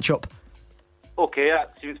good match-up? Okay,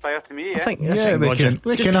 that seems fair to me. I think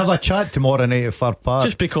we can have a chat tomorrow night at Fir Park.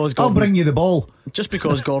 Just because I'll bring you the ball. Just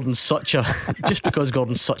because Gordon's such a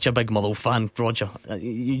big Motherwell fan, Roger,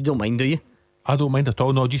 you don't mind, do you? I don't mind at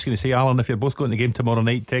all. No, just going to say, Alan, if you're both going to the game tomorrow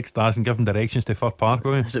night, text us and give them directions to Fir Park.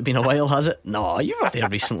 Has it been a while, has it? No, you were there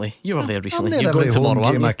recently. I'm there you're going tomorrow,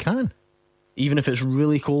 aren't you? I can. Even if it's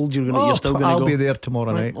really cold, you're still going to go. I'll be there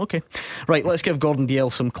tomorrow night. Okay. Right, let's give Gordon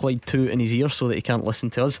DL some Clyde 2 in his ear so that he can't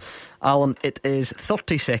listen to us. Alan, it is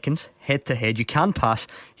 30 seconds head to head. You can pass.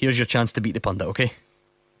 Here's your chance to beat the pundit, okay?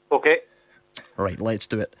 Okay. Right, let's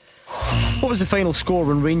do it. What was the final score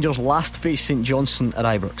when Rangers last faced St Johnstone at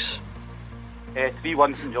Ibrox?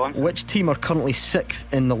 3-1 St Johnstone. Which team are currently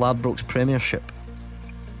 6th in the Ladbrokes Premiership?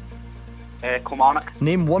 Kilmarnock.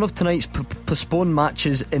 Name one of tonight's postpone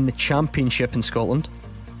matches in the Championship in Scotland?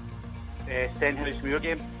 Stenhouse Moor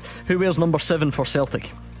game. Who wears number 7 for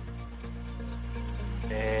Celtic?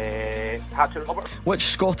 Patrick Roberts. Which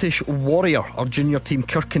Scottish warrior or junior team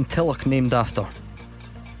Kirkintilloch named after?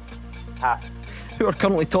 Pass. Who are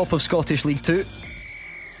currently top of Scottish League 2?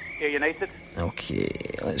 United. Okay,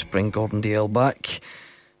 let's bring Gordon Dale back.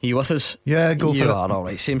 Are you with us? Yeah, go for it. You are,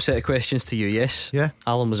 alright. Same set of questions to you, yes? Yeah.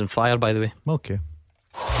 Alan was on fire, by the way. Okay.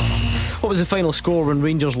 What was the final score when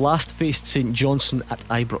Rangers last faced St Johnstone at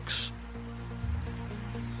Ibrox?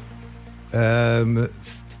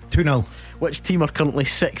 2-0. Which team are currently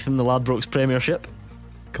 6th in the Ladbrokes Premiership?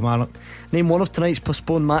 Kilmarnock. Name one of tonight's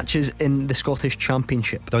postponed matches in the Scottish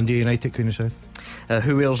Championship. Dundee United, Queen of South.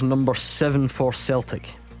 Who wears number 7 for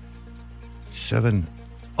Celtic? 7.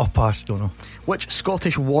 Oh, pass, don't know. Which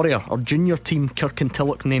Scottish warrior or junior team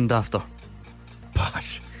Kirkintilloch named after?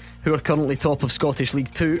 Pass. Who are currently top of Scottish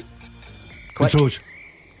League 2? Quick. Montrose.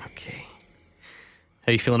 Okay. How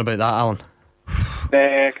are you feeling about that, Alan?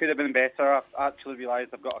 Could have been better. I've actually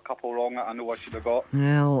realised I've got a couple wrong that I know I should have got.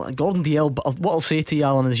 Well, Gordon DL, but what I'll say to you,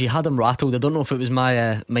 Alan, is you had him rattled. I don't know if it was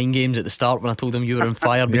my mind games at the start when I told him you were on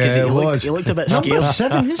fire, because Yeah, he looked a bit Number scared.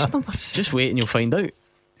 7 is number 7. Just wait and you'll find out.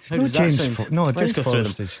 How No does that James sound? Fo- no, Let's James go through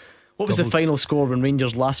them. Forrest is What was the doubled. final score when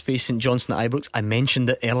Rangers last faced St Johnstone at Ibrox? I mentioned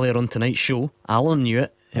it earlier on tonight's show. Alan knew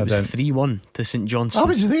it. It I was didn't. 3-1 to St Johnstone. I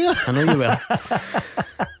was there. I know you were.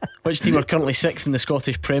 Which team are currently 6th in the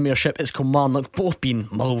Scottish Premiership? It's Kilmarnock. Both being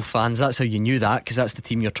Motherwell fans. That's how you knew that, because that's the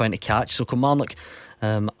team you're trying to catch. So Kilmarnock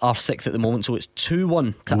are 6th at the moment. So it's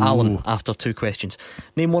 2-1 to Alan after 2 questions.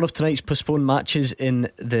 Name one of tonight's postponed matches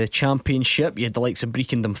in the Championship. You had the likes of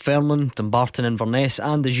Brecon, Dunfermline, Dumbarton, Inverness,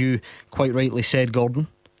 and, as you quite rightly said, Gordon,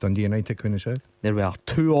 Dundee United, Queen of South. there we are,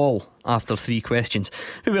 2-2 after 3 questions.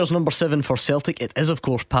 Who wears number 7 for Celtic? It is, of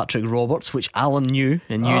course, Patrick Roberts, which Alan knew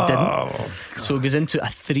and you didn't. So it goes into a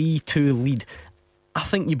 3-2 lead. I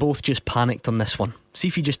think you both just panicked on this one. See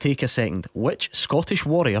if you just take a second. Which Scottish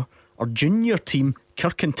warrior or junior team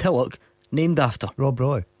Kirkintilloch named after? Rob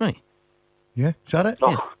Roy. Right. Yeah, is that it?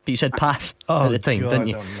 Yeah. But you said pass at the time, didn't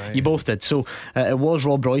you? You both did. So it was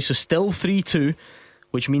Rob Roy. So still 3-2,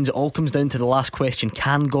 which means it all comes down to the last question.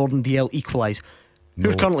 Can Gordon DL equalise?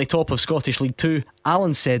 Who's currently top of Scottish League 2?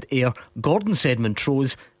 Alan said Ayr. Gordon said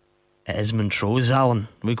Montrose. It is Montrose, Alan.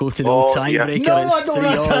 We go to the old tiebreaker. No, It's I don't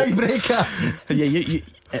want a 3-3. tiebreaker.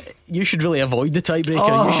 You should really avoid the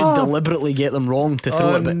tiebreaker. You should deliberately get them wrong to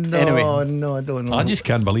throw it. But anyway, no, I don't know. I just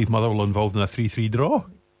can't believe Motherwell involved in a 3-3 draw.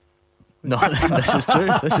 no, this is true.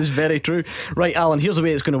 This is very true. Right, Alan, here's the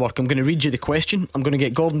way it's going to work. I'm going to read you the question. I'm going to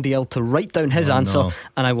get Gordon DL to write down his answer,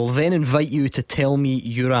 and I will then invite you to tell me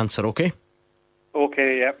your answer, okay?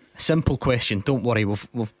 Okay, yep. Simple question, don't worry.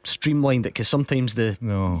 We've streamlined it, because sometimes the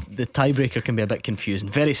tiebreaker can be a bit confusing.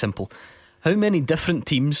 Very simple. How many different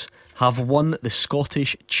teams have won the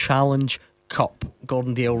Scottish Challenge Cup?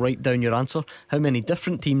 Gordon Dale, write down your answer. How many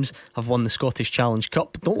different teams have won the Scottish Challenge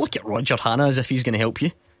Cup? Don't look at Roger Hannah as if he's going to help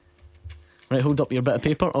you. Right, hold up your bit of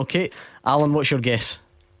paper. Okay, Alan, what's your guess?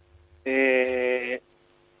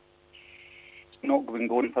 Not been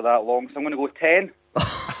going for that long, so I'm going to go 10.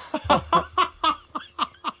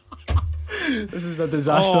 This is a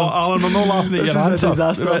disaster. Oh, Alan, I'm not laughing at This your is a answer.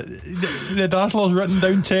 disaster. The Dazzler's written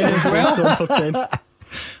down 10 as well. Gone for 10.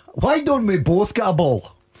 Why don't we both get a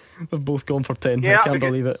ball? We've both gone for 10. Yeah, I can't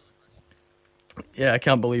believe it. Yeah, I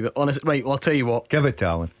can't believe it. Honestly, right, well, I'll tell you what. Give it to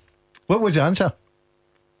Alan. What was the answer?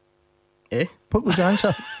 What was the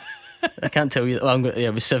answer? I can't tell you. Well,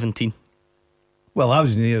 it was 17. Well, I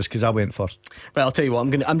was nearest because I went first. Right, I'll tell you what.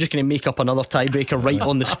 I'm just going to make up another tiebreaker right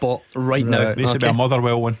on the spot right now. It needs to be a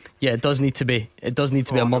Motherwell one. Yeah, it does need to be. It does need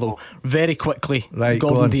to be a Motherwell. Very quickly, Right, go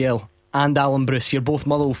Gordon on. DL and Alan Bruce, you're both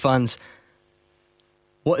Motherwell fans.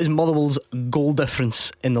 What is Motherwell's goal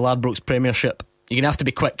difference in the Ladbrokes Premiership? You're going to have to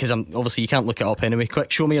be quick, because obviously you can't look it up anyway.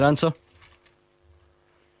 Quick, show me your answer.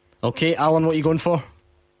 Okay, Alan, what are you going for?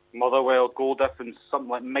 Motherwell goal difference, something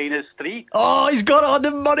like -3. Oh, he's got it on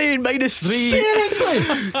the money, -3.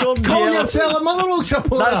 Seriously? Gordon Call DL. yourself a Motherwell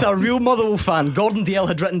supporter. That's a real Motherwell fan. Gordon DL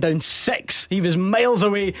had written down 6. He was miles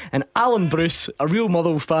away. And Alan Bruce, a real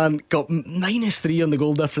Motherwell fan, got -3 on the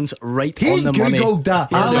goal difference right He on the money. googled that.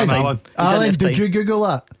 He didn't have time. Alan, He didn't Alan, have did time. you Google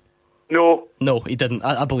that? No, he didn't.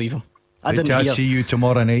 I believe him. I Right, didn't I'll hear. see you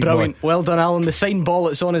tomorrow night. Brilliant. boy. Well done, Alan. The signed ball,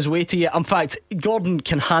 it's on his way to you. In fact, Gordon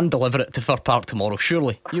can hand deliver it to Fir Park tomorrow,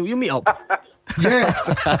 surely. You'll meet up. Yes.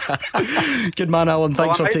 Good man, Alan.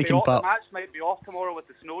 Thanks Well, for taking part. The match might be off tomorrow with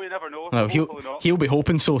the snow, you never know. Well, Hopefully not. he'll be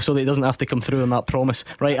hoping so that he doesn't have to come through on that promise.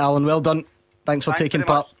 Right, Alan, well done. Thanks for taking very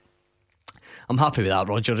part. much. I'm happy with that,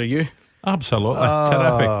 Roger. Are you? Absolutely.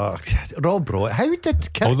 Terrific. Rob Roy. How did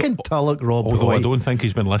Kirkentulloch Rob Roy? Although I don't think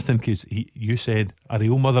he's been listening, because you said a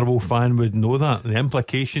real Motherwell fan would know that. The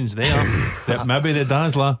implications there that maybe the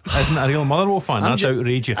Dazzler isn't a real Motherwell fan. That's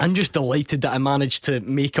outrageous. I'm just delighted that I managed to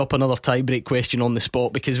make up another tiebreak question on the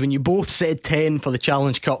spot, because when you both said 10 for the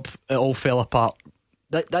Challenge Cup, it all fell apart.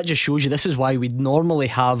 That just shows you this is why we'd normally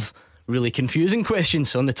have really confusing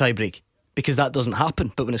questions on the tiebreak, because that doesn't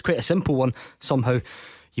happen. But when it's quite a simple one, somehow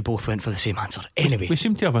you both went for the same answer. Anyway, we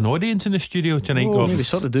seem to have an audience in the studio tonight. Maybe we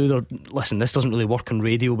sort of do. Listen, this doesn't really work on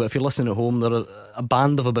radio, but if you're listening at home, they're a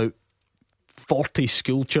band of about 40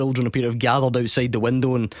 school children appear to have gathered outside the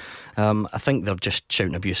window, and I think they're just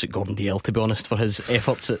shouting abuse at Gordon Dalziel, to be honest, for his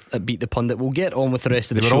efforts at Beat the Pundit. We'll get on with the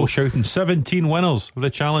rest of the show. They were all shouting 17 winners of the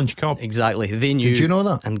Challenge Cup. Exactly, they knew. Did you know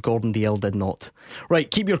that? And Gordon Dalziel did not. Right,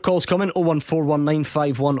 keep your calls coming.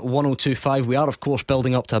 01419511025. We are of course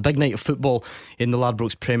building up to a big night of football in the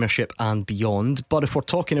Ladbrokes Premiership and beyond. But if we're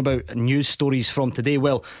talking about news stories from today,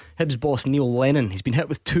 well, Hibs boss Neil Lennon, he's been hit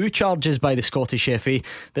with 2 charges by the Scottish FA.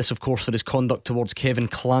 This of course for his conduct towards Kevin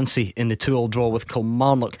Clancy in the 2-2 draw with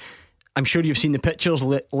Kilmarnock. I'm sure you've seen the pictures.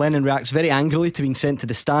 Lennon reacts very angrily to being sent to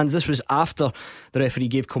the stands. This was after the referee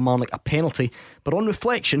gave Kilmarnock a penalty, but on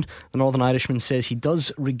reflection, the Northern Irishman says he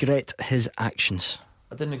does regret his actions.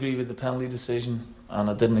 I didn't agree with the penalty decision, and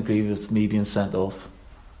I didn't agree with me being sent off.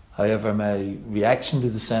 However, my reaction to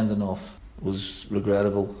the sending off was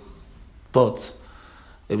regrettable, but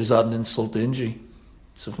it was at an insult to injury.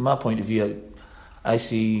 So from my point of view, I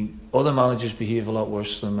see other managers behave a lot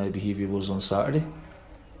worse than my behaviour was on Saturday.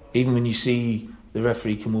 Even when you see the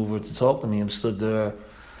referee come over to talk to me, I'm stood there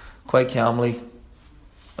quite calmly.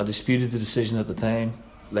 I disputed the decision at the time,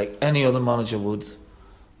 like any other manager would.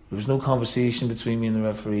 There was no conversation between me and the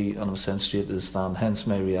referee, and I was sent straight to the stand, hence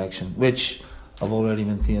my reaction, which I've already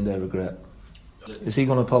maintained I regret. Is he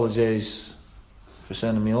going to apologise for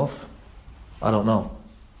sending me off? I don't know.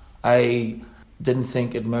 I didn't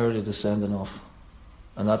think it merited a sending off.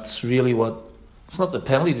 And that's really what... It's not the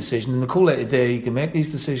penalty decision. In the cool light of day, he can make these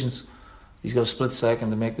decisions. He's got a split second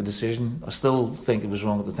to make the decision. I still think it was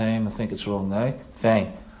wrong at the time. I think it's wrong now.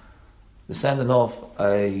 Fine. The sending off,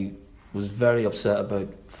 I was very upset about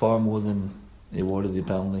far more than the award of the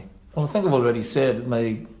penalty. Well, I think I've already said that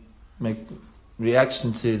my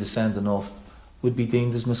reaction to the sending off would be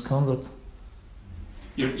deemed as misconduct.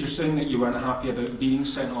 You're saying that you weren't happy about being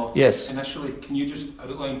sent off initially. Can you just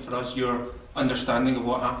outline for us your understanding of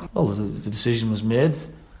what happened? Well, the decision was made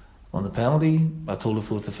on the penalty. I told the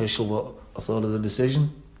fourth official what I thought of the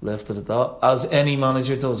decision, left it at that, as any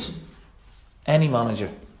manager does. Any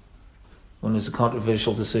manager, when there's a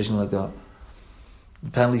controversial decision like that.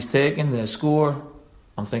 The penalty's taken, they score,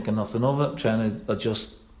 I'm thinking nothing of it, trying to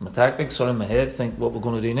adjust my tactics or in my head, think what we're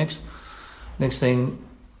going to do next. Next thing,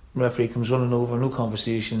 referee comes running over, no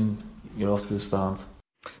conversation, you're off to the stand.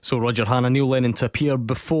 So Roger Hanna, Neil Lennon to appear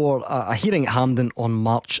before a hearing at Hampden on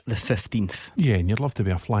March the 15th. Yeah, and you'd love to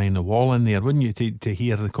be a fly in the wall in there, wouldn't you, to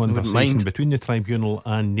hear the conversation between the tribunal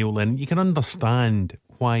and Neil Lennon. You can understand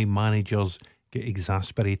why managers get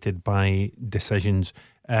exasperated by decisions.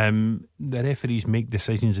 The referees make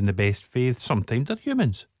decisions in the best faith. Sometimes they're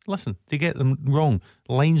humans. Listen, they get them wrong.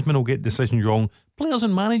 Linesmen will get decisions wrong. Players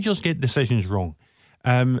and managers get decisions wrong.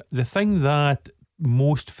 The thing that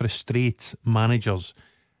most frustrates managers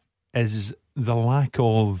is the lack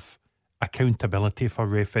of accountability for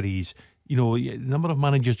referees. You know, the number of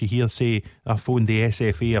managers you hear say, I phoned the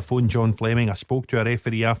SFA, I phoned John Fleming, I spoke to a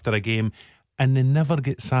referee after a game, and they never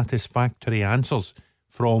get satisfactory answers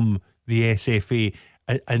from the SFA,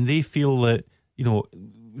 and they feel that, you know,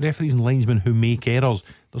 referees and linesmen who make errors,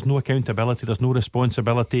 there's no accountability, there's no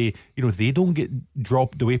responsibility. You know, they don't get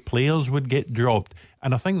dropped the way players would get dropped.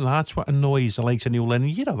 And I think that's what annoys the likes of Neil Lennon.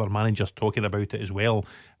 You hear other managers talking about it as well.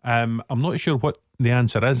 I'm not sure what the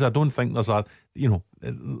answer is. I don't think there's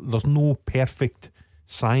there's no perfect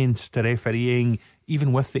science to refereeing.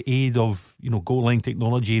 Even with the aid of, goal line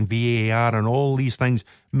technology and VAR and all these things,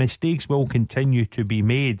 mistakes will continue to be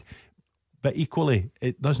made. But equally,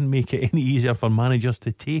 it doesn't make it any easier for managers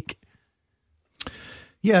to take.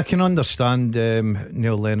 Yeah, I can understand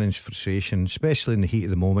Neil Lennon's frustration, especially in the heat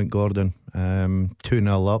of the moment, Gordon.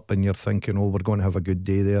 2-0 up and you're thinking, we're going to have a good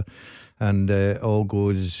day there, and all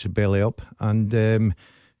goes belly up, and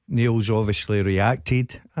Neil's obviously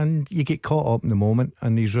reacted, and you get caught up in the moment,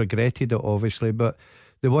 and he's regretted it obviously. But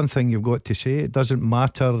the one thing you've got to say, it doesn't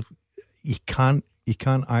matter. You can't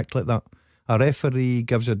act like that. A referee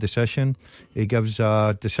gives a decision. He gives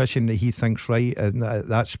a decision that he thinks right at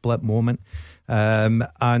that split moment.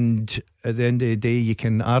 And at the end of the day, you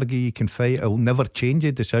can argue, you can fight. It'll never change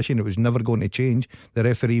a decision. It was never going to change. The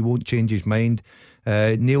referee won't change his mind.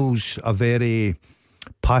 Neil's a very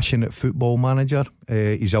passionate football manager.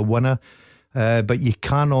 He's a winner. But you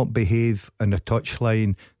cannot behave in the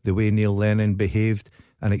touchline the way Neil Lennon behaved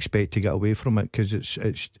and expect to get away from it, because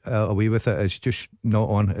it's away with it. It's just not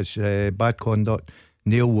on. It's bad conduct.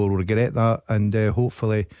 Neil will regret that, and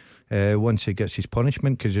hopefully once he gets his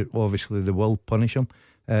punishment, because obviously they will punish him,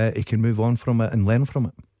 he can move on from it and learn from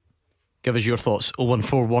it. Give us your thoughts,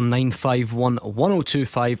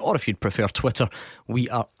 01419511025, or if you'd prefer Twitter, we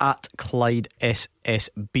are at Clyde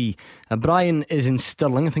SSB. Brian is in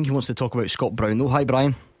Stirling. I think he wants to talk about Scott Brown though. Hi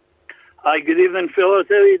Brian. Hi, good evening fellas,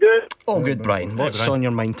 how are you doing? Oh good Brian, what's on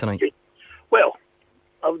your mind tonight? Well,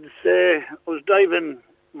 I was driving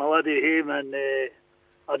my lady home, and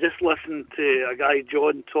I just listened to a guy,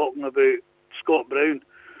 John, talking about Scott Brown.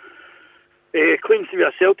 Claims to be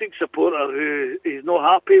a Celtic supporter who is not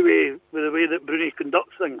happy with the way that Bruni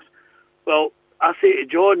conducts things. Well, I say to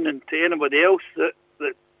John and to anybody else that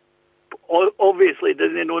obviously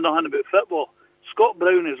doesn't know nothing about football, Scott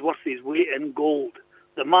Brown is worth his weight in gold.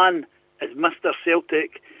 The man is Mr.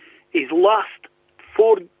 Celtic. His last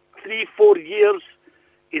 4 years,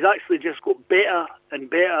 he's actually just got better and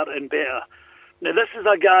better and better. Now, this is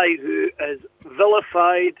a guy who is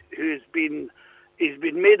vilified, he's been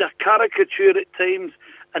made a caricature at times,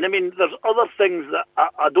 and I mean, there's other things that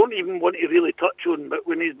I don't even want to really touch on, but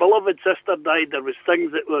when his beloved sister died, there was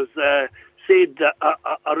things that was said that that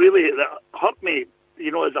hurt me, you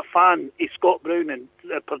know, as a fan of Scott Brown, and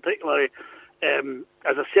particularly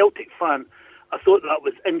as a Celtic fan. I thought that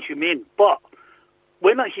was inhumane. But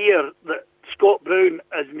when I hear that Scott Brown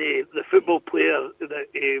isn't the football player,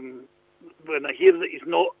 when I hear that he's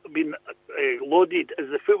not been lauded as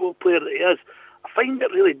the football player that he is, I find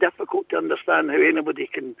it really difficult to understand how anybody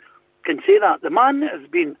can say that. The man has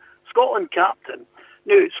been Scotland captain.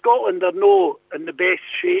 Now, Scotland are not in the best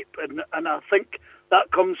shape, and I think that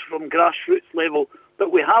comes from grassroots level,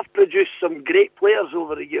 but we have produced some great players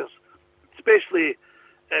over the years, especially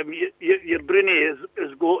your Bruni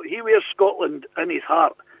he wears Scotland in his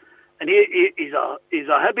heart, and he's a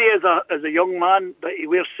Hibby as a young man, but he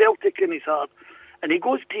wears Celtic in his heart, and he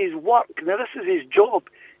goes to his work. Now, this is his job.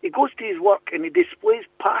 He goes to his work and he displays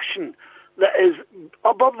passion that is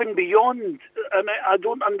above and beyond. And I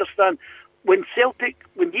don't understand. When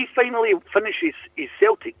he finally finishes his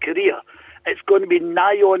Celtic career, it's going to be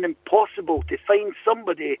nigh on impossible to find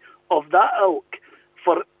somebody of that ilk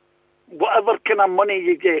for whatever kind of money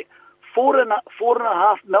you get.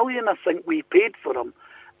 4.5 million, I think we paid for him.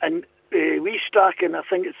 And we Strachan, I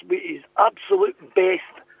think it's his absolute best,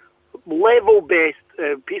 level best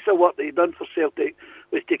piece of work that he done for Celtic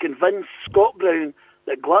was to convince Scott Brown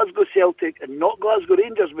that Glasgow Celtic and not Glasgow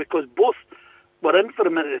Rangers, because both were in for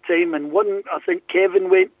him at the time, and one, I think Kevin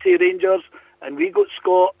went to Rangers and we got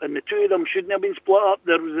Scott, and the two of them shouldn't have been split up.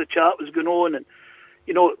 There was a chat was going on, and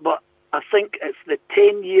you know, but I think it's the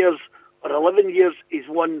 10 years or 11 years he's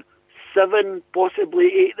won 7,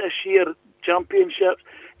 possibly 8 this year championships.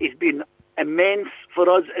 He's been immense for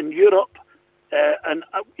us in Europe. And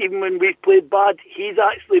even when we've played bad, he's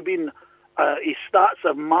actually been, his stats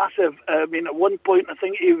are massive. I mean, at one point, I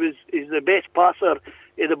think he's the best passer of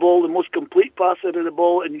the ball, the most complete passer of the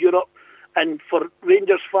ball in Europe. And for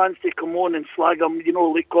Rangers fans to come on and slag him, you know,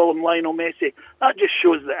 like call him Lionel Messi, that just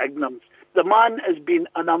shows the ignorance. The man has been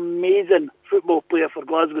an amazing football player for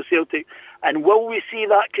Glasgow Celtic. And will we see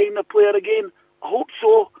that kind of player again? I hope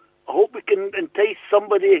so. I hope we can entice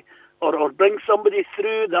somebody or bring somebody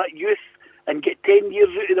through that youth and get 10 years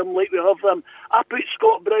out of them like we have them. I put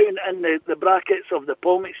Scott Brown in the brackets of the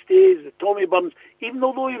Paul McStays, the Tommy Burns. Even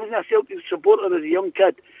though he was a Celtic supporter as a young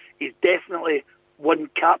kid, he's definitely one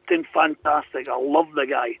captain fantastic. I love the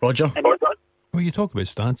guy. Roger? Well, you talk about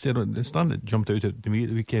stats there. The stat that jumped out at me at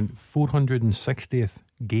the weekend, 460th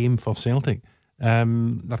game for Celtic.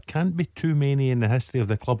 There can't be too many in the history of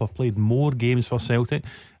the club have played more games for Celtic.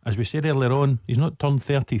 As we said earlier on, he's not turned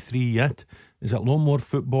 33 yet. There's a lot more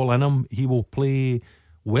football in him. He will play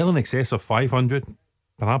well in excess of 500,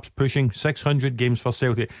 perhaps pushing 600 games for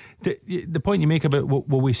Celtic. The point you make about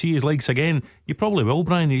will we see his legs again? You probably will,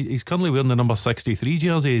 Brian. He's currently wearing the number 63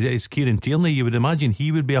 jersey. It's Kieran Tierney. You would imagine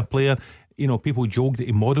he would be a player. You know, people joke that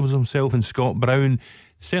he models himself in Scott Brown.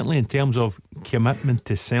 Certainly in terms of commitment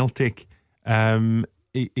to Celtic,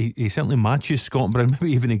 he certainly matches Scott Brown,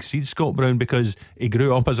 maybe even exceeds Scott Brown, because he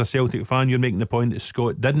grew up as a Celtic fan. You're making the point that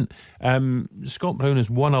Scott didn't. Scott Brown has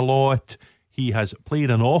won a lot. He has played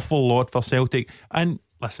an awful lot for Celtic, and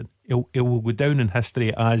listen, he will go down in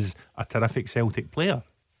history as a terrific Celtic player.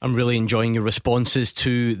 I'm really enjoying your responses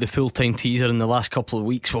to the full-time teaser in the last couple of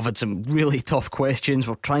weeks. We've had some really tough questions.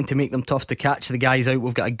 We're trying to make them tough to catch the guys out.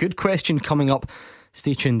 We've got a good question coming up.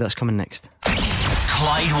 Stay tuned, that's coming next.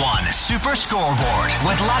 Clyde One Super Scoreboard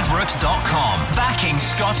with Ladbrokes.com. Backing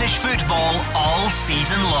Scottish football all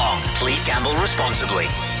season long. Please gamble responsibly.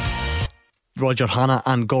 Roger Hannah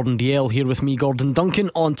and Gordon Dalziel here with me, Gordon Duncan.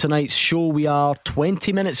 On tonight's show, we are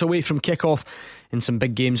 20 minutes away from kick-off in some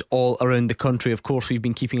big games all around the country. Of course, we've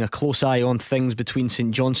been keeping a close eye on things between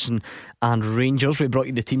St Johnstone and Rangers. We brought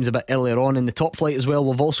you the teams a bit earlier on in the top flight as well.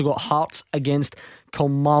 We've also got Hearts against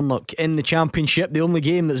Kilmarnock in the Championship. The only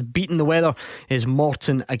game that's beaten the weather is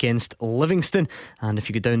Morton against Livingston, and if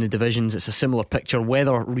you go down the divisions, it's a similar picture,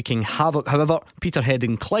 weather wreaking havoc. However, Peterhead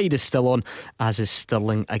and Clyde is still on, as is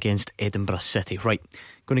Stirling against Edinburgh City. Right,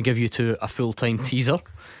 going to give you two a full-time teaser,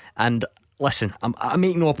 and listen, I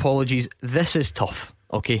make no apologies, this is tough,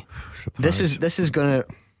 okay? This is going to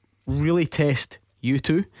really test you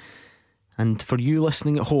two, and for you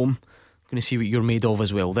listening at home, I'm going to see what you're made of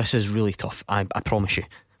as well. This is really tough, I promise you.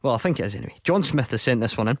 Well, I think it is anyway. John Smith has sent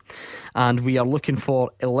this one in, and we are looking for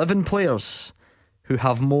 11 players who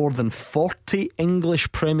have more than 40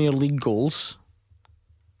 English Premier League goals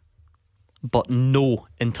but no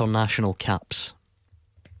international caps.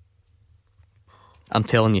 I'm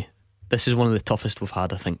telling you, this is one of the toughest we've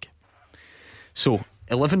had, I think. So,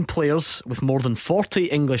 11 players with more than 40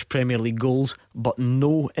 English Premier League goals but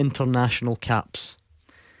no international caps.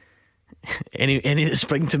 Any that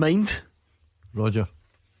spring to mind? Roger.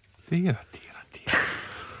 Dear.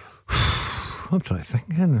 I'm trying to think.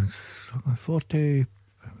 40.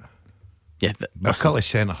 Yeah, a couple of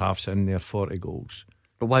centre halves in there, 40 goals.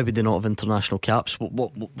 But why would they not have international caps?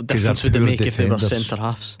 What difference would they make if they were centre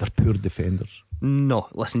halves? They're poor defenders. No,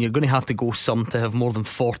 listen, you're going to have to go some to have more than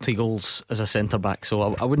 40 goals as a centre back. So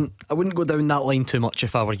I wouldn't go down that line too much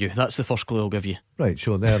if I were you. That's the first clue I'll give you. Right,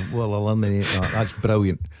 so there we'll eliminate that. That's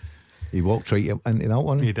brilliant. He walked right into that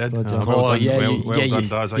one. He did. Well done,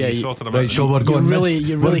 Daz. You sorted him out. Right, so we're going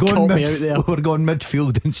you really caught me out there. We're going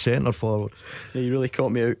midfield and centre forward. Yeah, you really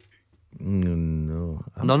caught me out. No.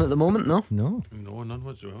 None at the moment, no? No, none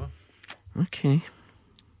whatsoever. Okay.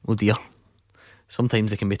 Oh dear.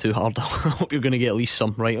 Sometimes they can be too hard. I hope you're going to get at least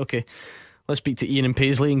some. Right, okay. Let's speak to Ian and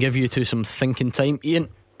Paisley and give you two some thinking time. Ian.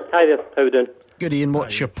 Hi there, how are we doing? Good, Ian.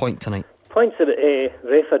 What's your point tonight? Points about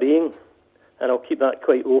refereeing, and I'll keep that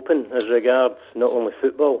quite open as regards not only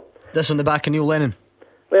football. This on the back of Neil Lennon?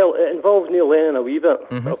 Well, it involves Neil Lennon a wee bit.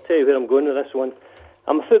 I'll tell you where I'm going with this one.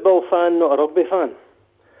 I'm a football fan, not a rugby fan.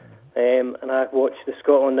 And I watched the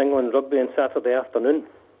Scotland-England rugby on Saturday afternoon.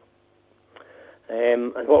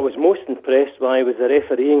 And what I was most impressed by was the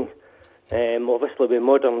refereeing. Obviously with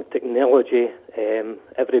modern technology,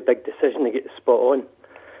 every big decision they get spot on.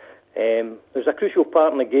 There was a crucial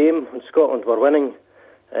part in the game when Scotland were winning,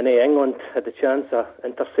 and England had the chance of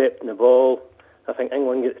intercepting the ball. I think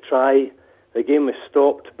England got the try. The game was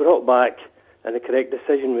stopped, brought back, and the correct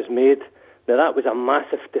decision was made. Now that was a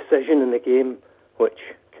massive decision in the game, which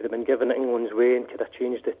could have been given England's way and could have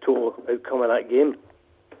changed the total outcome of that game.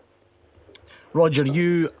 Roger,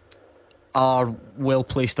 you are well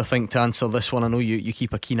placed, I think, to answer this one. I know you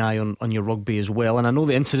keep a keen eye on your rugby as well, and I know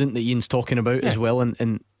the incident that Ian's talking about as well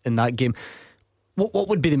in that game. What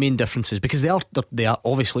would be the main differences? Because they are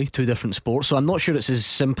obviously two different sports, so I'm not sure it's as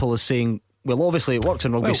simple as saying, well, obviously it works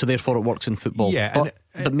in rugby, so therefore it works in football. Yeah,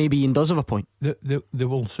 but maybe Ian does have a point. They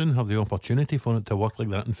will soon have the opportunity for it to work like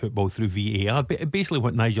that in football through VAR. Basically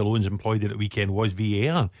what Nigel Owens employed at the weekend was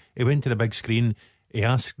VAR. He went to the big screen, he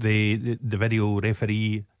asked the video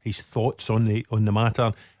referee his thoughts on the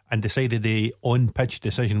matter, and decided the on-pitch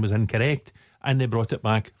decision was incorrect, and they brought it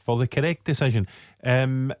back for the correct decision.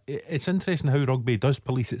 It's interesting how rugby does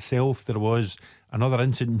police itself. There was another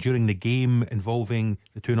incident during the game involving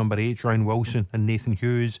the two number 8s, Ryan Wilson and Nathan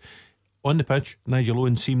Hughes. On the pitch, Nigel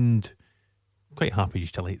Owens seemed quite happy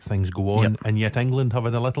just to let things go on, and yet England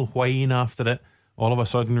having a little whine after it. All of a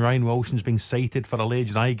sudden Ryan Wilson's being cited for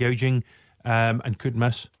alleged eye gouging, and could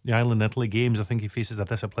miss the Ireland-Italy games. I think he faces a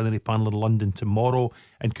disciplinary panel in London tomorrow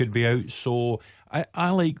and could be out. So I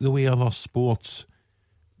like the way other sports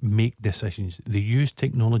make decisions. They use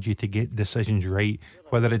technology to get decisions right,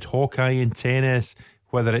 whether it's Hawkeye in tennis,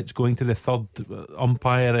 whether it's going to the third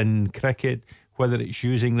umpire in cricket, whether it's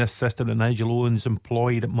using this system that Nigel Owens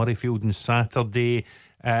employed at Murrayfield on Saturday.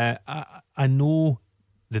 I know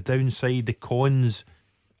the downside, the cons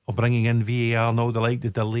of bringing in VAR and all the like, the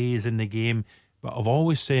delays in the game, but I've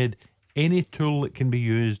always said any tool that can be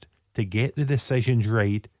used to get the decisions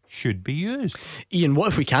right should be used. Ian, what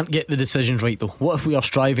if we can't get the decisions right though? What if we are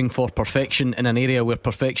striving for perfection in an area where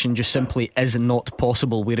perfection just simply is not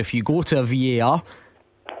possible, where if you go to a VAR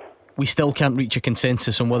we still can't reach a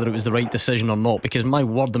consensus on whether it was the right decision or not? Because my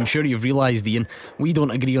word, I'm sure you've realised, Ian, we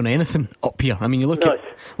don't agree on anything up here. I mean, you look at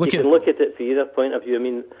it from either point of view. I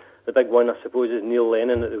mean, the big one, I suppose, is Neil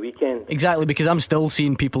Lennon at the weekend. Exactly, because I'm still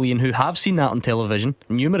seeing people, Ian, who have seen that on television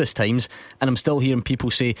numerous times, and I'm still hearing people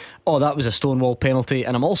say, oh, that was a Stonewall penalty,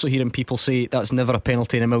 and I'm also hearing people say that's never a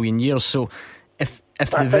penalty in a million years. So if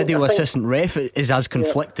the video assistant ref is as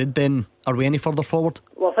conflicted, then are we any further forward?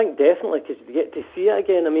 Well, I think definitely, because you get to see it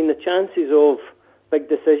again. I mean, the chances of big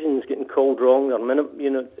decisions getting called wrong are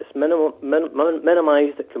minimised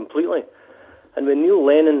it completely. And with Neil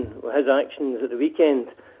Lennon, his actions at the weekend,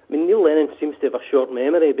 I mean, Neil Lennon seems to have a short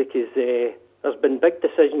memory, because there's been big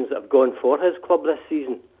decisions that have gone for his club this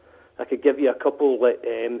season. I could give you a couple.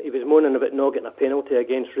 He was moaning about not getting a penalty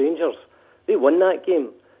against Rangers. They won that game.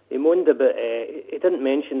 He moaned about, he didn't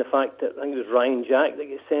mention the fact that I think it was Ryan Jack that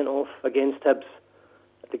got sent off against Hibs.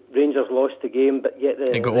 The Rangers lost the game, but yet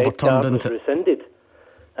the red card was rescinded.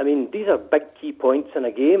 I mean, these are big key points in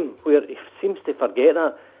a game where he seems to forget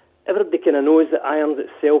that. Everybody kind of knows that irons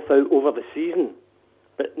itself out over the season.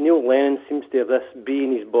 But Neil Lennon seems to have this bee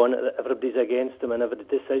in his bonnet that everybody's against him and every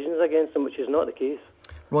decision's against him, which is not the case.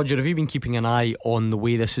 Roger, have you been keeping an eye on the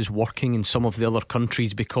way this is working in some of the other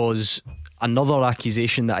countries? Because another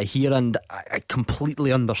accusation that I hear, and I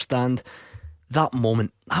completely understand, that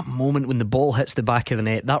moment when the ball hits the back of the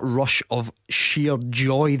net, that rush of sheer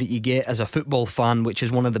joy that you get as a football fan, which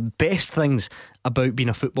is one of the best things about being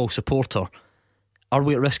a football supporter, are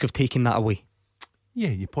we at risk of taking that away? Yeah,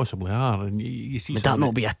 you possibly are. And you see, would that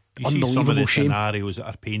not be an unbelievable some of the shame? Scenarios that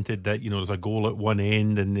are painted that, there's a goal at one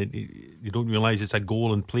end and you don't realise it's a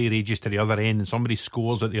goal, and play rages to the other end and somebody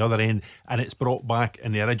scores at the other end and it's brought back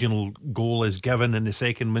and the original goal is given and the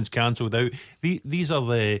second one's cancelled out. These are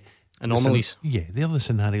the anomalies. They're the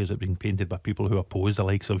scenarios that are being painted by people who oppose the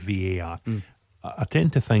likes of VAR. I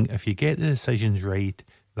tend to think if you get the decisions right,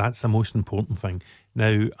 that's the most important thing.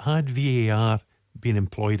 Now, had VAR been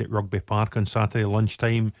employed at Rugby Park on Saturday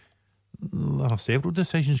lunchtime, there are several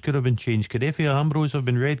decisions could have been changed. Could Efe Ambrose have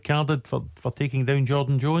been red carded for taking down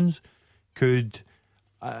Jordan Jones? Could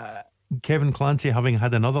Kevin Clancy, having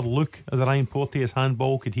had another look at the Ryan Porteous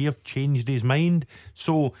handball, could he have changed his mind?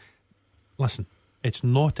 So listen, it's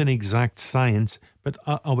not an exact science, but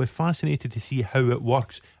I'll be fascinated to see how it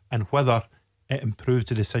works and whether it improves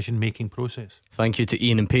the decision making process. Thank you to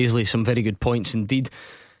Ian and Paisley, some very good points indeed.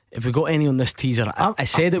 If we got any on this teaser, I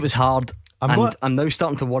said it was hard, I'm now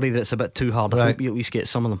starting to worry that it's a bit too hard. I hope you at least get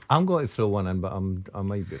some of them. I'm going to throw one in, but I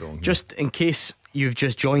might be wrong here. Just in case you've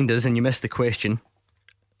just joined us and you missed the question,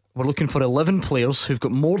 we're looking for 11 players who've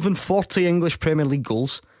got more than 40 English Premier League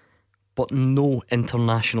goals but no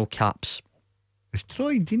international caps. Is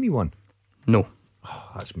Troy Deeney one? No.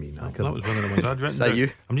 Oh, that's me now. That was one of the ones I'd written. Is that you?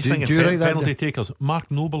 I'm just thinking penalty takers.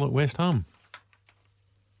 Mark Noble at West Ham.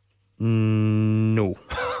 No.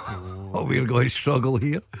 Oh, we're going to struggle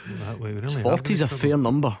here. 40's a fair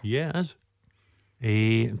number. Yeah, it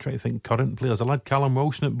is. I'm trying to think current players. A lad Callum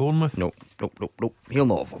Wilson at Bournemouth. Nope. He'll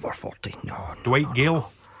not have over 40. No. Dwight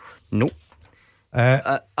Gale. Nope.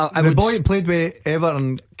 The boy who played with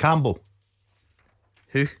Everton, Campbell.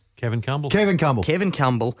 Who? Kevin Campbell. Kevin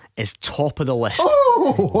Campbell is top of the list.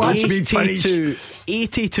 Oh, that's been finished.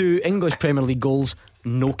 82 English Premier League goals,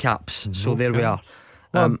 no caps. So there we are.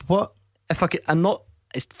 What? If I could,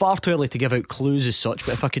 it's far too early to give out clues as such,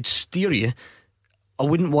 but if I could steer you, I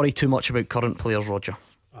wouldn't worry too much about current players, Roger.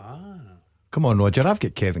 Come on, Roger, I've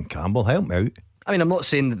got Kevin Campbell, help me out. I mean, I'm not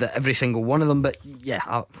saying that every single one of them, but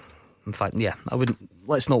I wouldn't.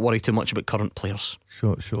 Let's not worry too much about current players.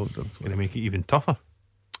 Sure. Going to make it even tougher.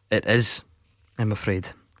 It is, I'm afraid.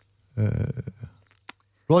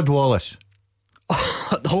 Rod Wallace.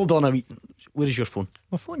 Hold on a wee. Where is your phone?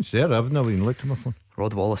 My phone's there. I've never even looked at my phone.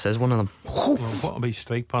 Rod Wallace is one of them. Well, what about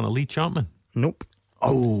strike partner Lee Chapman? Nope.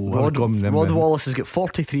 Oh, Rod Wallace has got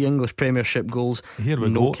 43 English Premiership goals. Here we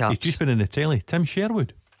no go. caps. He's just been in the telly. Tim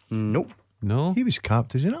Sherwood. Nope. No. He was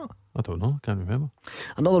capped, is he not? I don't know. Can't remember.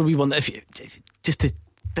 Another wee one. If just to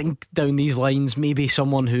think down these lines, maybe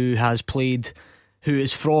someone who has played, who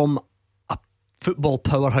is from a football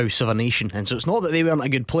powerhouse of a nation, and so it's not that they weren't a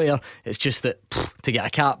good player. It's just that to get a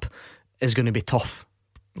cap is going to be tough.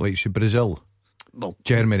 Like Brazil. Well,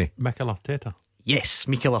 Germany. Mikel Arteta. Yes,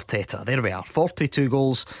 Mikel Arteta. There we are. 42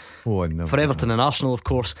 goals for Everton and Arsenal, of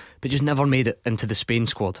course, but just never made it into the Spain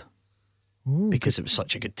squad. Ooh, because it was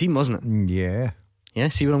such a good team, wasn't it? Yeah. Yeah,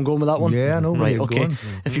 see where I'm going with that one? Yeah, I know where right, you're okay. going.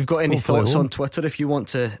 If you've got any Hopefully thoughts home. on Twitter, if you want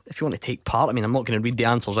to take part, I mean, I'm not going to read the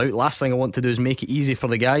answers out. Last thing I want to do is make it easy for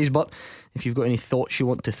the guys, but if you've got any thoughts you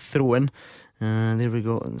want to throw in, there we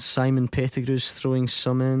go. Simon Pettigrew's throwing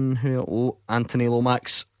some in. Anthony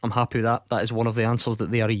Lomax. I'm happy with that. That is one of the answers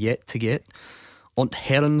that they are yet to get. Aunt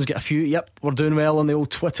Heron's get a few. Yep, we're doing well on the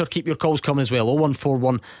old Twitter. Keep your calls coming as well.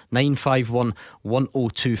 0141 951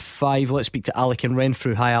 1025. Let's speak to Alec in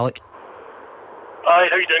Renfrew. Hi, Alec. Hi,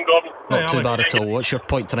 how you doing, Gordon? Not too bad at all. What's your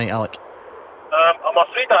point tonight, Alec? I'm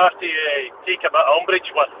afraid I have to take a bit of umbrage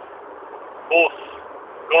with both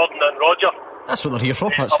Gordon and Roger. That's what they're here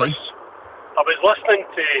for. That's fine. I was listening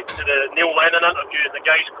to the Neil Lennon interview and the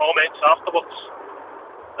guy's comments afterwards,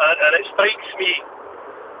 and it strikes me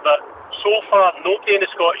that so far nobody in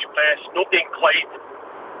the Scottish press, nobody in Clyde,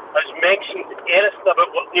 has mentioned anything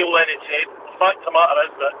about what Neil Lennon said. The fact of the matter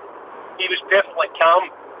is that he was perfectly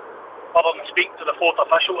calm, other than speaking to the fourth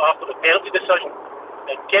official after the penalty decision,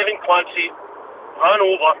 and Kevin Clancy ran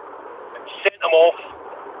over and sent him off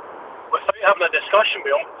without having a discussion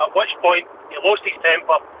with him, at which point he lost his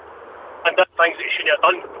temper and did things that he shouldn't have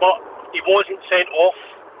done. But he wasn't sent off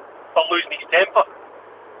for losing his temper.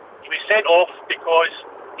 He was sent off because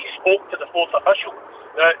he spoke to the fourth official.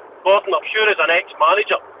 Now, Gordon, I'm sure as an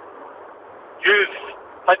ex-manager, you've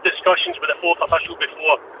had discussions with the fourth official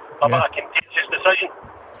before about a contentious decision.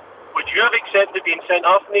 Would you have accepted being sent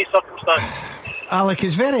off in these circumstances? Alec,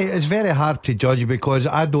 it's very hard to judge because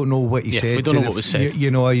I don't know what he said. We don't know what was said.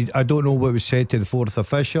 You know, I don't know what was said to the fourth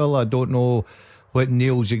official. I don't know what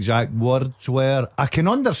Neil's exact words were. I can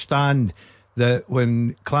understand that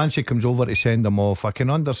when Clancy comes over to send him off, I can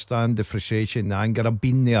understand the frustration, the anger. I've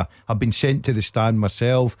been there. I've been sent to the stand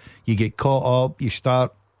myself. You get caught up. You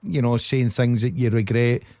start, saying things that you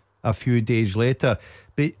regret a few days later.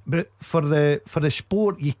 But for the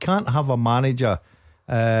sport, you can't have a manager,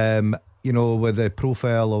 with the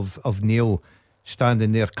profile of Neil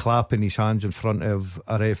standing there clapping his hands in front of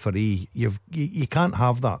a referee. You can't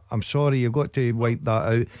have that. I'm sorry, you've got to wipe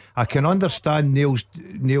that out. I can understand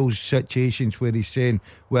Neil's situations where he's saying,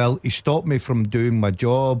 well, he stopped me from doing my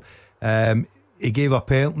job. He gave a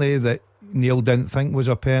penalty that Neil didn't think was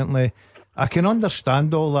a penalty. I can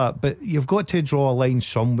understand all that, but you've got to draw a line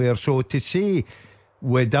somewhere. So to say,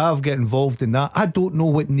 would I've get involved in that? I don't know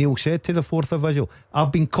what Neil said to the fourth official.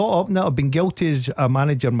 I've been caught up in it. I've been guilty as a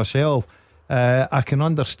manager myself. I can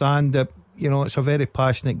understand that it's a very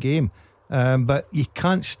passionate game, but you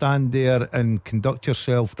can't stand there and conduct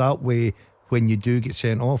yourself that way when you do get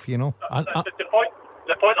sent off. The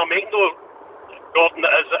point I'm making though, Gordon,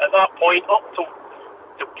 is that at that point up till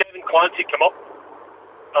Kevin Clancy came up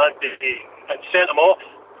and sent him off,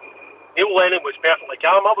 Neil Lennon was perfectly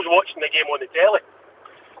calm. I was watching the game on the telly.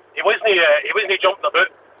 He wasn't jumping about.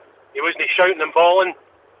 He wasn't shouting and bawling.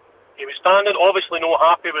 He was standing, obviously not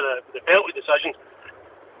happy with the penalty decision.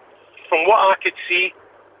 From what I could see,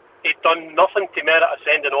 he'd done nothing to merit a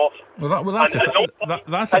sending off.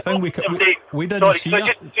 That's the thing. We didn't see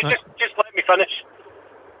it. Just let me finish.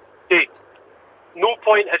 No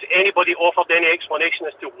point has anybody offered any explanation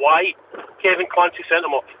as to why Kevin Clancy sent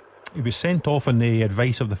him off. He was sent off on the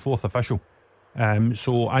advice of the fourth official.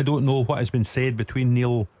 So I don't know what has been said between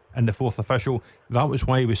Neil and the fourth official. That was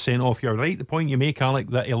why he was sent off. You're right, the point you make, Alec,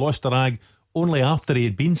 that he lost the rag only after he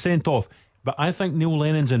had been sent off. But I think Neil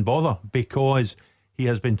Lennon's in bother because he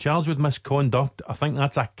has been charged with misconduct. I think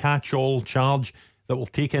that's a catch-all charge that will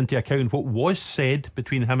take into account what was said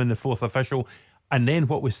between him and the fourth official, and then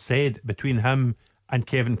what was said between him and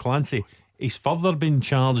Kevin Clancy. He's further been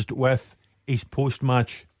charged with his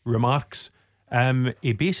post-match remarks.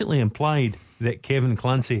 He basically implied that Kevin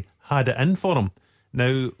Clancy had it in for him.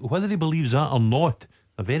 Now, whether he believes that or not,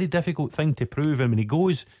 a very difficult thing to prove. And when he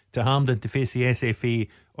goes to Hampden to face the SFA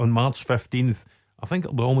on March 15th, I think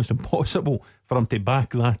it'll be almost impossible for him to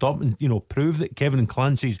back that up and prove that Kevin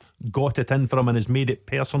Clancy's got it in for him and has made it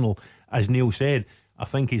personal, as Neil said. I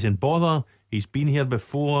think he's in bother. He's been here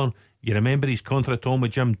before. You remember his contract on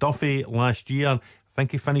with Jim Duffy last year. I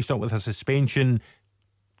think he finished up with a suspension.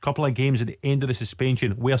 Couple of games at the end of the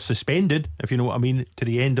suspension were suspended, if you know what I mean, to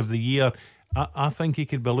the end of the year. I think he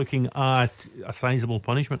could be looking at a sizable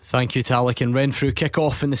punishment. Thank you to Alec and Renfrew.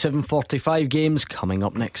 Kick-off in the 7:45 games coming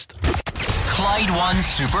up next. Clyde One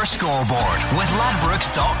Super Scoreboard with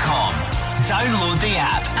Ladbrokes.com. Download the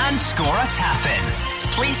app and score a tap-in.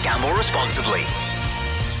 Please gamble responsibly.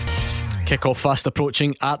 Kick-off fast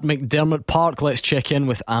approaching at McDermott Park. Let's check in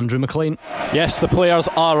with Andrew McLean. Yes, the players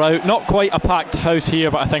are out. Not quite a packed house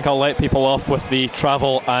here, but I think I'll let people off with the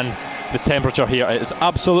travel and the temperature here. It is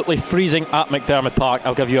absolutely freezing at McDermott Park.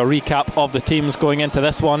 I'll give you a recap of the teams going into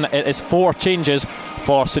this one. It is 4 changes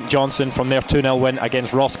for St Johnstone from their 2-0 win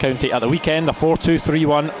against Ross County at the weekend. A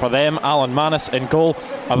 4-2-3-1 for them. Alan Manus in goal.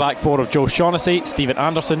 A back 4 of Joe Shaughnessy, Stephen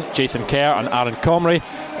Anderson, Jason Kerr and Aaron Comrie.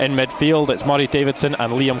 In midfield it's Murray Davidson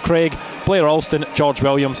and Liam Craig, Blair Alston, George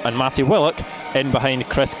Williams and Matty Willock. In behind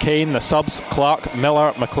Chris Kane, the subs Clark,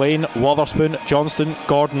 Miller, McLean, Wotherspoon, Johnston,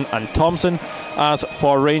 Gordon and Thompson. As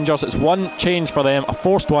for Rangers, it's 1 change for them, a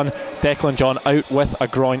forced one. Declan John out with a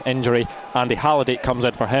groin injury. Andy Halliday comes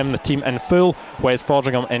in for him. The team in full: Wes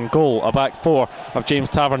Fodringham in goal, a back 4 of James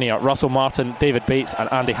Tavernier, Russell Martin, David Bates and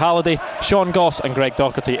Andy Halliday. Sean Goss and Greg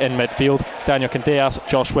Docherty in midfield. Daniel Candeas,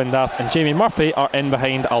 Josh Windass and Jamie Murphy are in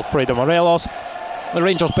behind Alfredo Morelos. The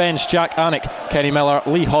Rangers bench: Jack Anick, Kenny Miller,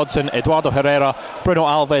 Lee Hodson, Eduardo Herrera, Bruno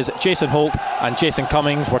Alves, Jason Holt and Jason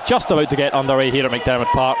Cummings. We're just about to get underway here at McDermott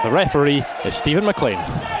Park. The referee is Stephen McLean.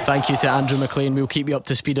 Thank you to Andrew McLean. We'll keep you up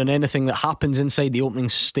to speed on anything that happens inside the opening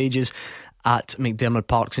stages at McDermott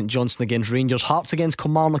Park. St Johnstone against Rangers, Hearts against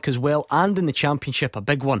Kilmarnock as well, and in the Championship a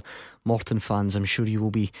big one. Morton fans, I'm sure you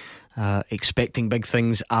will be expecting big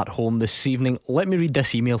things at home this evening. Let me read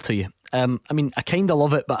this email to you. I mean, I kind of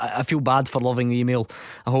love it, but I feel bad for loving the email.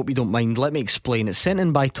 I hope you don't mind. Let me explain. It's sent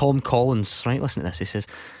in by Tom Collins. Right, listen to this. He says,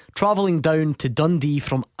 travelling down to Dundee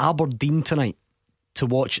from Aberdeen tonight to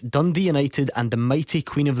watch Dundee United and the mighty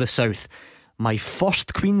Queen of the South. My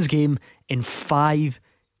first Queen's game in 5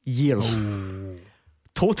 years.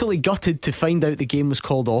 Totally gutted to find out the game was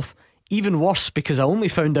called off. Even worse, because I only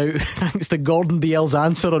found out thanks to Gordon DL's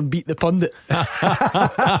answer on Beat the Pundit.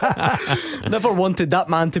 Never wanted that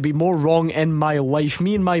man to be more wrong in my life.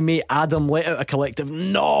 Me and my mate Adam let out a collective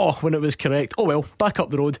no when it was correct. Oh well, back up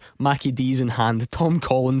the road, Mackie D's in hand. Tom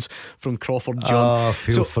Collins from Crawford John.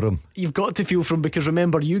 Feel for him. You've got to feel for him, because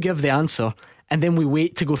remember, you give the answer and then we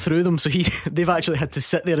wait to go through them. So they've actually had to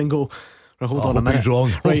sit there and go, hold on a minute.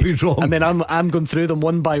 Right. He's wrong. And then I'm going through them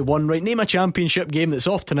one by one. Right, name a Championship game that's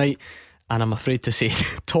off tonight. And I'm afraid to say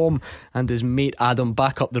Tom and his mate Adam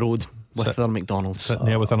back up the road with their McDonald's. Sitting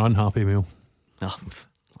there with an unhappy meal.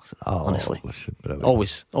 Honestly,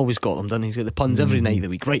 always got them done. He's got the puns every night of the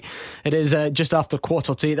week. Right, it is just after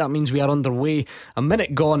 7:45. That means we are underway. A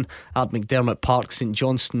minute gone at McDermott Park. St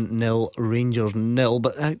Johnstone 0, Rangers 0.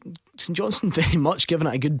 But St Johnstone very much giving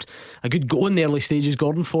it a good go in the early stages.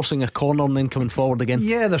 Gordon forcing a corner and then coming forward again.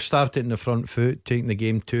 Yeah, they're starting the front foot, taking the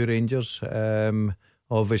game to Rangers.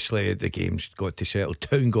 Obviously the game's got to settle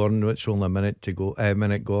down, Gordon. It's only a minute to go,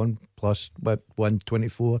 minute gone plus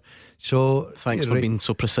 1:24. So thanks for being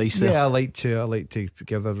so precise there. Yeah, I like to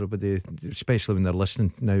give everybody, especially when they're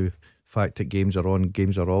listening now, fact that games are on,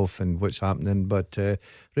 games are off, and what's happening. But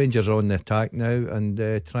Rangers are on the attack now and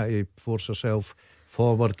try to force herself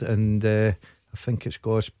forward. And I think it's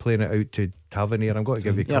Goss playing it out to Tavernier. I'm going to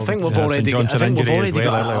give you. Yeah, I think we've already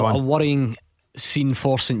got a worrying scene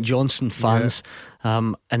for St Johnstone fans.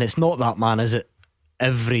 And it's not that man, is it?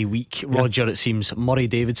 Every week, Roger, it seems. Murray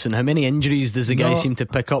Davidson, how many injuries does the guy seem to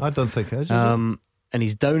pick up? I don't think it is. And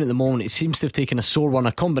he's down at the moment. It seems to have taken a sore one.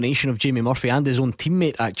 A combination of Jamie Murphy and his own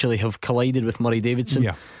teammate actually have collided with Murray Davidson.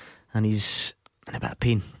 And he's in a bit of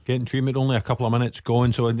pain. Getting treatment, only a couple of minutes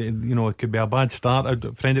going, so it could be a bad start.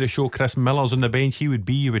 A friend of the show, Chris Miller's on the bench. He would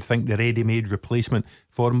be, you would think, the ready-made replacement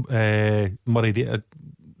for Murray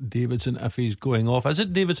Davidson if he's going off. Is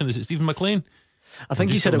it Davidson? Is it Stephen McLean? I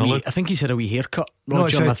think he said a wee haircut,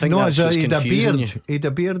 Roger. No, I think that's what's he had a confusing beard. He had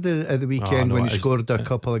a beard at the weekend when he scored a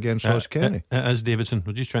couple against Ross County. It is Davidson.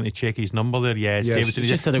 We're just trying to check his number there. Yeah, it's Davidson.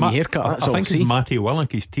 He's just had a wee haircut. I think it's Matty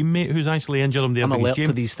Willock, his teammate, who's actually injured him there. I'm alert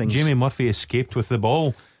to these things. Jamie Murphy escaped with the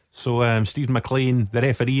ball. So Stephen McLean, the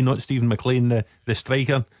referee, not Stephen McLean, the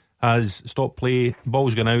striker, has stopped play.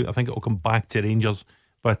 Ball's gone out. I think it'll come back to Rangers.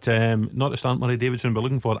 But not to start Murray Davidson we're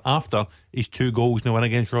looking for after his 2 goals now win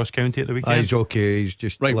against Ross County at the weekend. He's okay. He's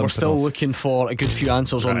just right. We're still looking for a good few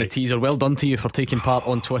answers on the teaser. Well done to you for taking part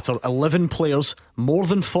on Twitter. 11 players, more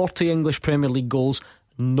than 40 English Premier League goals,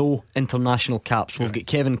 no international caps. We've got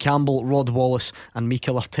Kevin Campbell, Rod Wallace and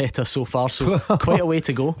Mikel Arteta so far, so quite a way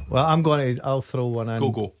to go. Well, I'll throw one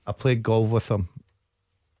in. Go. I played golf with him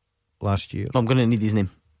last year. I'm going to need his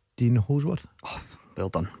name. Dean Holsworth. Well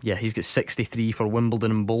done. Yeah, he's got 63 for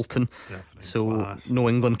Wimbledon and Bolton. So no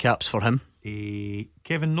England caps for him.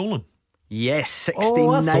 Kevin Nolan. Yes,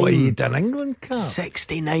 69. I thought he had an England cap.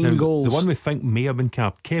 69 goals. The one we think may have been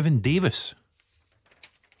capped, Kevin Davis.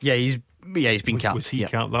 Yeah, he's been capped. Was he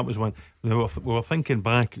capped? That was one. We were thinking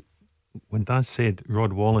back when Daz said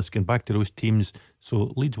Rod Wallace, going back to those teams.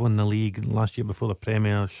 So Leeds won the league last year before the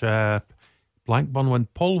Premiership. Blackburn won.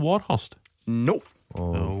 Paul Warhurst. Nope.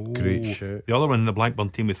 Great shout. The other one in the Blackburn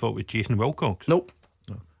team we thought was Jason Wilcox. Nope.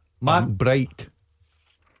 Mark Bright.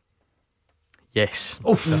 Yes.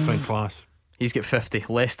 Different class. He's got 50.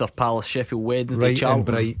 Leicester, Palace, Sheffield Wednesday, Right and Charlton.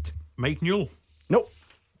 Bright. Mike Newell. Nope.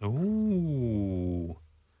 Oh.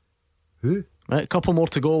 Who? Right, a couple more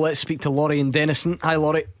to go. Let's speak to Laurie and Denison. Hi,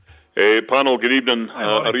 Laurie. Panel, good evening.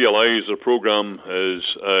 I realise the programme is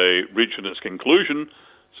reaching its conclusion,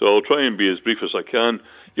 so I'll try and be as brief as I can.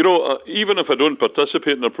 You know, even if I don't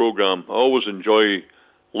participate in the programme, I always enjoy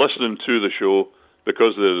listening to the show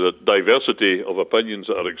because of the diversity of opinions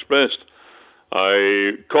that are expressed.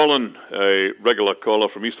 Colin, a regular caller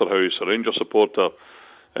from Easterhouse, a Rangers supporter,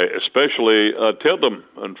 especially heard him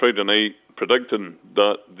on Friday night predicting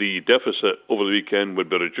that the deficit over the weekend would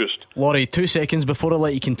be reduced. Laurie, 2 seconds before I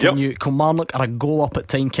let you continue. Kilmarnock are a goal up at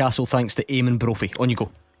Tynecastle thanks to Eamon Brophy. On you go.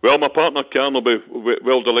 Well, my partner Karen will be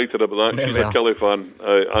well delighted about that. She's a Kelly fan,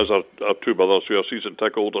 as are our two brothers who are season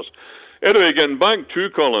ticket holders. Anyway, getting back to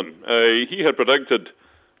Colin, he had predicted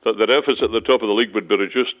that the deficit at the top of the league would be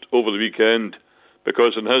reduced over the weekend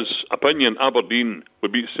because, in his opinion, Aberdeen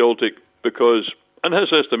would beat Celtic because, in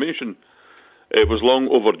his estimation, it was long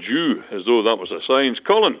overdue, as though that was a science.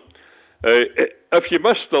 Colin, if you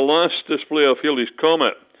missed the last display of Halley's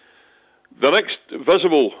Comet, the next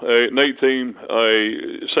visible nighttime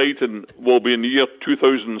sighting will be in the year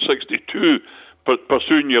 2062,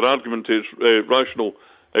 pursuing your argument to its rational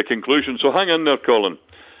conclusion. So hang in there, Colin.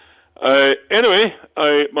 Anyway,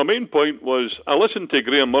 my main point was I listened to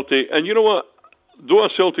Graham Murty, and you know what? Though a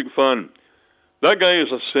Celtic fan, that guy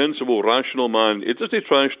is a sensible, rational man. He doesn't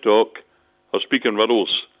trash talk or speak in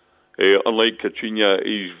riddles. Unlike Cacinia,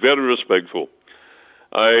 he's very respectful.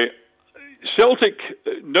 Celtic,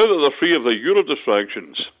 now that they're free of the Euro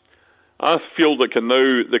distractions, I feel they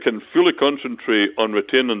can fully concentrate on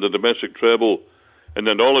retaining the domestic treble in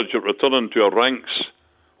the knowledge that returning to our ranks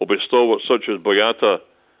will be stalwarts such as Boyata,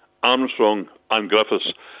 Armstrong and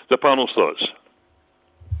Griffiths. The panel's thoughts?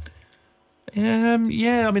 Yeah,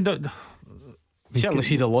 I mean... You certainly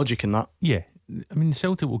see the logic in that. Yeah. I mean,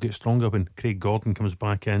 Celtic will get stronger when Craig Gordon comes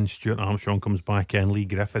back in, Stuart Armstrong comes back in, Lee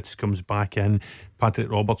Griffiths comes back in, Patrick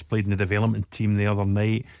Roberts played in the development team the other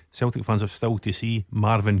night. Celtic fans have still to see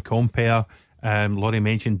Marvin Compere. Laurie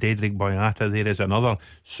mentioned Dedrick Boyata, there is another.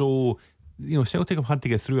 So, you know, Celtic have had to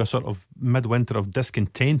get through a sort of midwinter of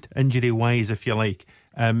discontent, injury-wise, if you like.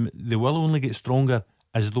 They will only get stronger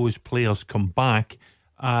as those players come back.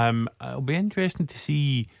 It'll be interesting to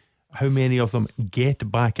see how many of them get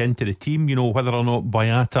back into the team, you know, whether or not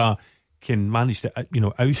Boyata can manage to,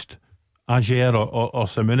 oust Ajer or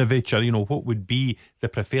Simunovic, or, what would be the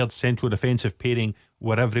preferred central defensive pairing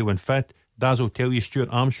were everyone fit. Daz will tell you Stuart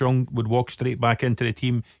Armstrong would walk straight back into the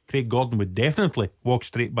team. Craig Gordon would definitely walk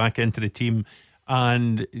straight back into the team,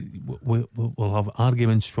 and we'll have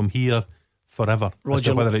arguments from here forever, Roger, as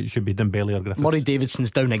to whether it should be Dembele or Griffiths. Murray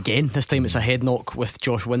Davidson's down again. This time it's a head knock with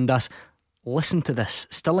Josh Windass. Listen to this.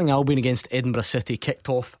 Stirling Albion against Edinburgh City kicked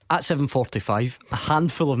off at 7:45 a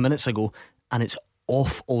handful of minutes ago, and it's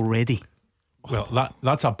off already. Well,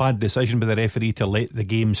 that's a bad decision by the referee to let the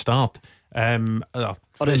game start.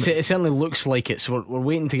 It certainly looks like it, so we're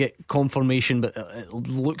waiting to get confirmation, but it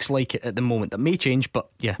looks like it at the moment. It may change, but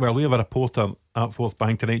yeah. Well, we have a reporter at Fourth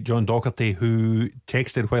Bank tonight, John Docherty, who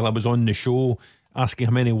texted while I was on the show asking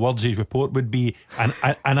how many words his report would be, and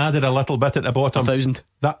added a little bit at the bottom. 1,000.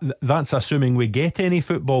 That's assuming we get any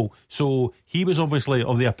football. So he was obviously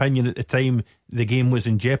of the opinion at the time the game was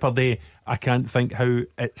in jeopardy. I can't think how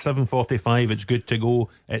at 7:45 it's good to go,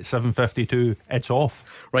 at 7:52 it's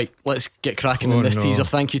off. Right, let's get cracking in this teaser.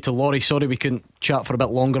 Thank you to Laurie. Sorry we couldn't chat for a bit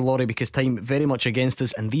longer, Laurie, because time very much against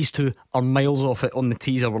us, and these two are miles off it on the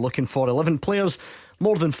teaser. We're looking for 11 players,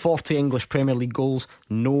 more than 40 English Premier League goals,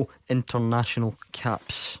 no international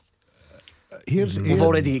caps. We've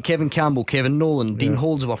already got Kevin Campbell, Kevin Nolan, Dean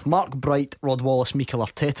Holdsworth, Mark Bright, Rod Wallace, Mikel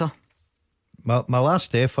Arteta. My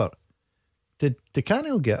last effort. Did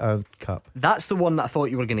Canio get a cap? That's the one that I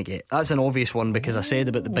thought you were going to get. That's an obvious one because I said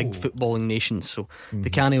about the big footballing nations. So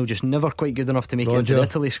the Canio just never quite good enough to make it into the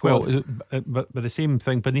Italy squad. Well, but the same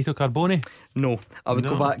thing, Benito Carbone? No, I would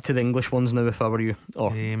go back to the English ones now if I were you,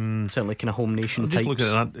 or certainly kind of home nation I'm types. just looking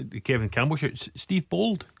at that. Kevin Campbell shoots. Steve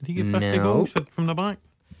Bold, did he get 50 goals from the back?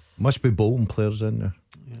 Must be Bolton players in there.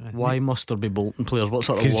 Why must there be Bolton players? What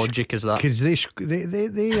sort of logic is that? Because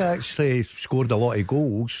they actually scored a lot of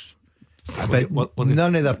goals, but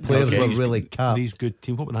none of their players were really capped. These good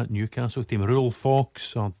teams. What about that Newcastle team? Ruel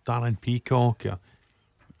Fox or Darren Peacock or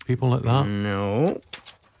people like that? No.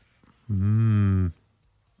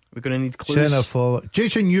 We're going to need clues. Centre forward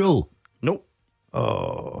Jason Newell. Nope.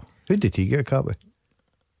 Oh, who did he get a cap with?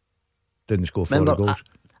 didn't score 4 Remember, goals.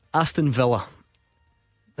 Aston Villa.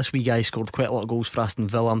 This wee guy scored quite a lot of goals for Aston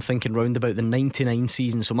Villa. I'm thinking round about the 99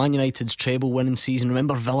 season. So Man United's treble winning season.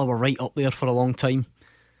 Remember, Villa were right up there for a long time.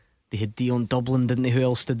 They had Dion Dublin, didn't they? Who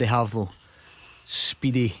else did they have though?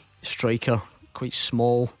 Speedy striker, quite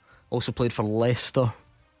small. Also played for Leicester.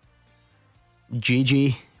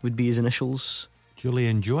 JJ would be his initials.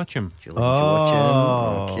 Julian Joachim.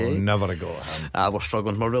 Okay. Never got him. We're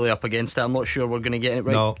struggling. We're really up against it. I'm not sure we're going to get it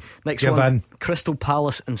right. No. Next Give one. in. Crystal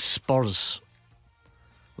Palace and Spurs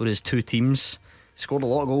were his two teams. Scored a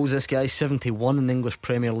lot of goals. This guy, 71 in the English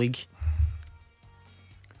Premier League.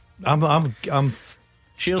 I'm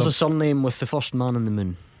shares a surname with the first man on the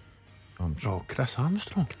moon. Chris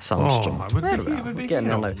Armstrong. Chris Armstrong. Would be getting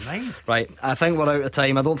there now. Right, I think we're out of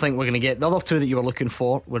time. I don't think we're going to get the other two that you were looking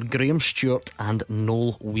for. Were Graham Stewart and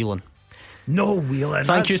Noel Whelan. Noel Whelan.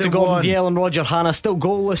 Thank you to Gordon Dalziel and Roger Hannah. Still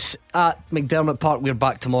goalless at McDermott Park. We're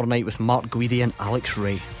back tomorrow night with Mark Guidi and Alex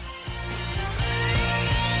Ray.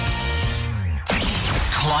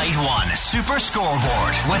 Clyde One Super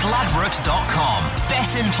Scoreboard with Ladbrokes.com.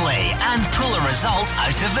 Bet and play and pull a result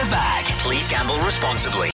out of the bag. Please gamble responsibly.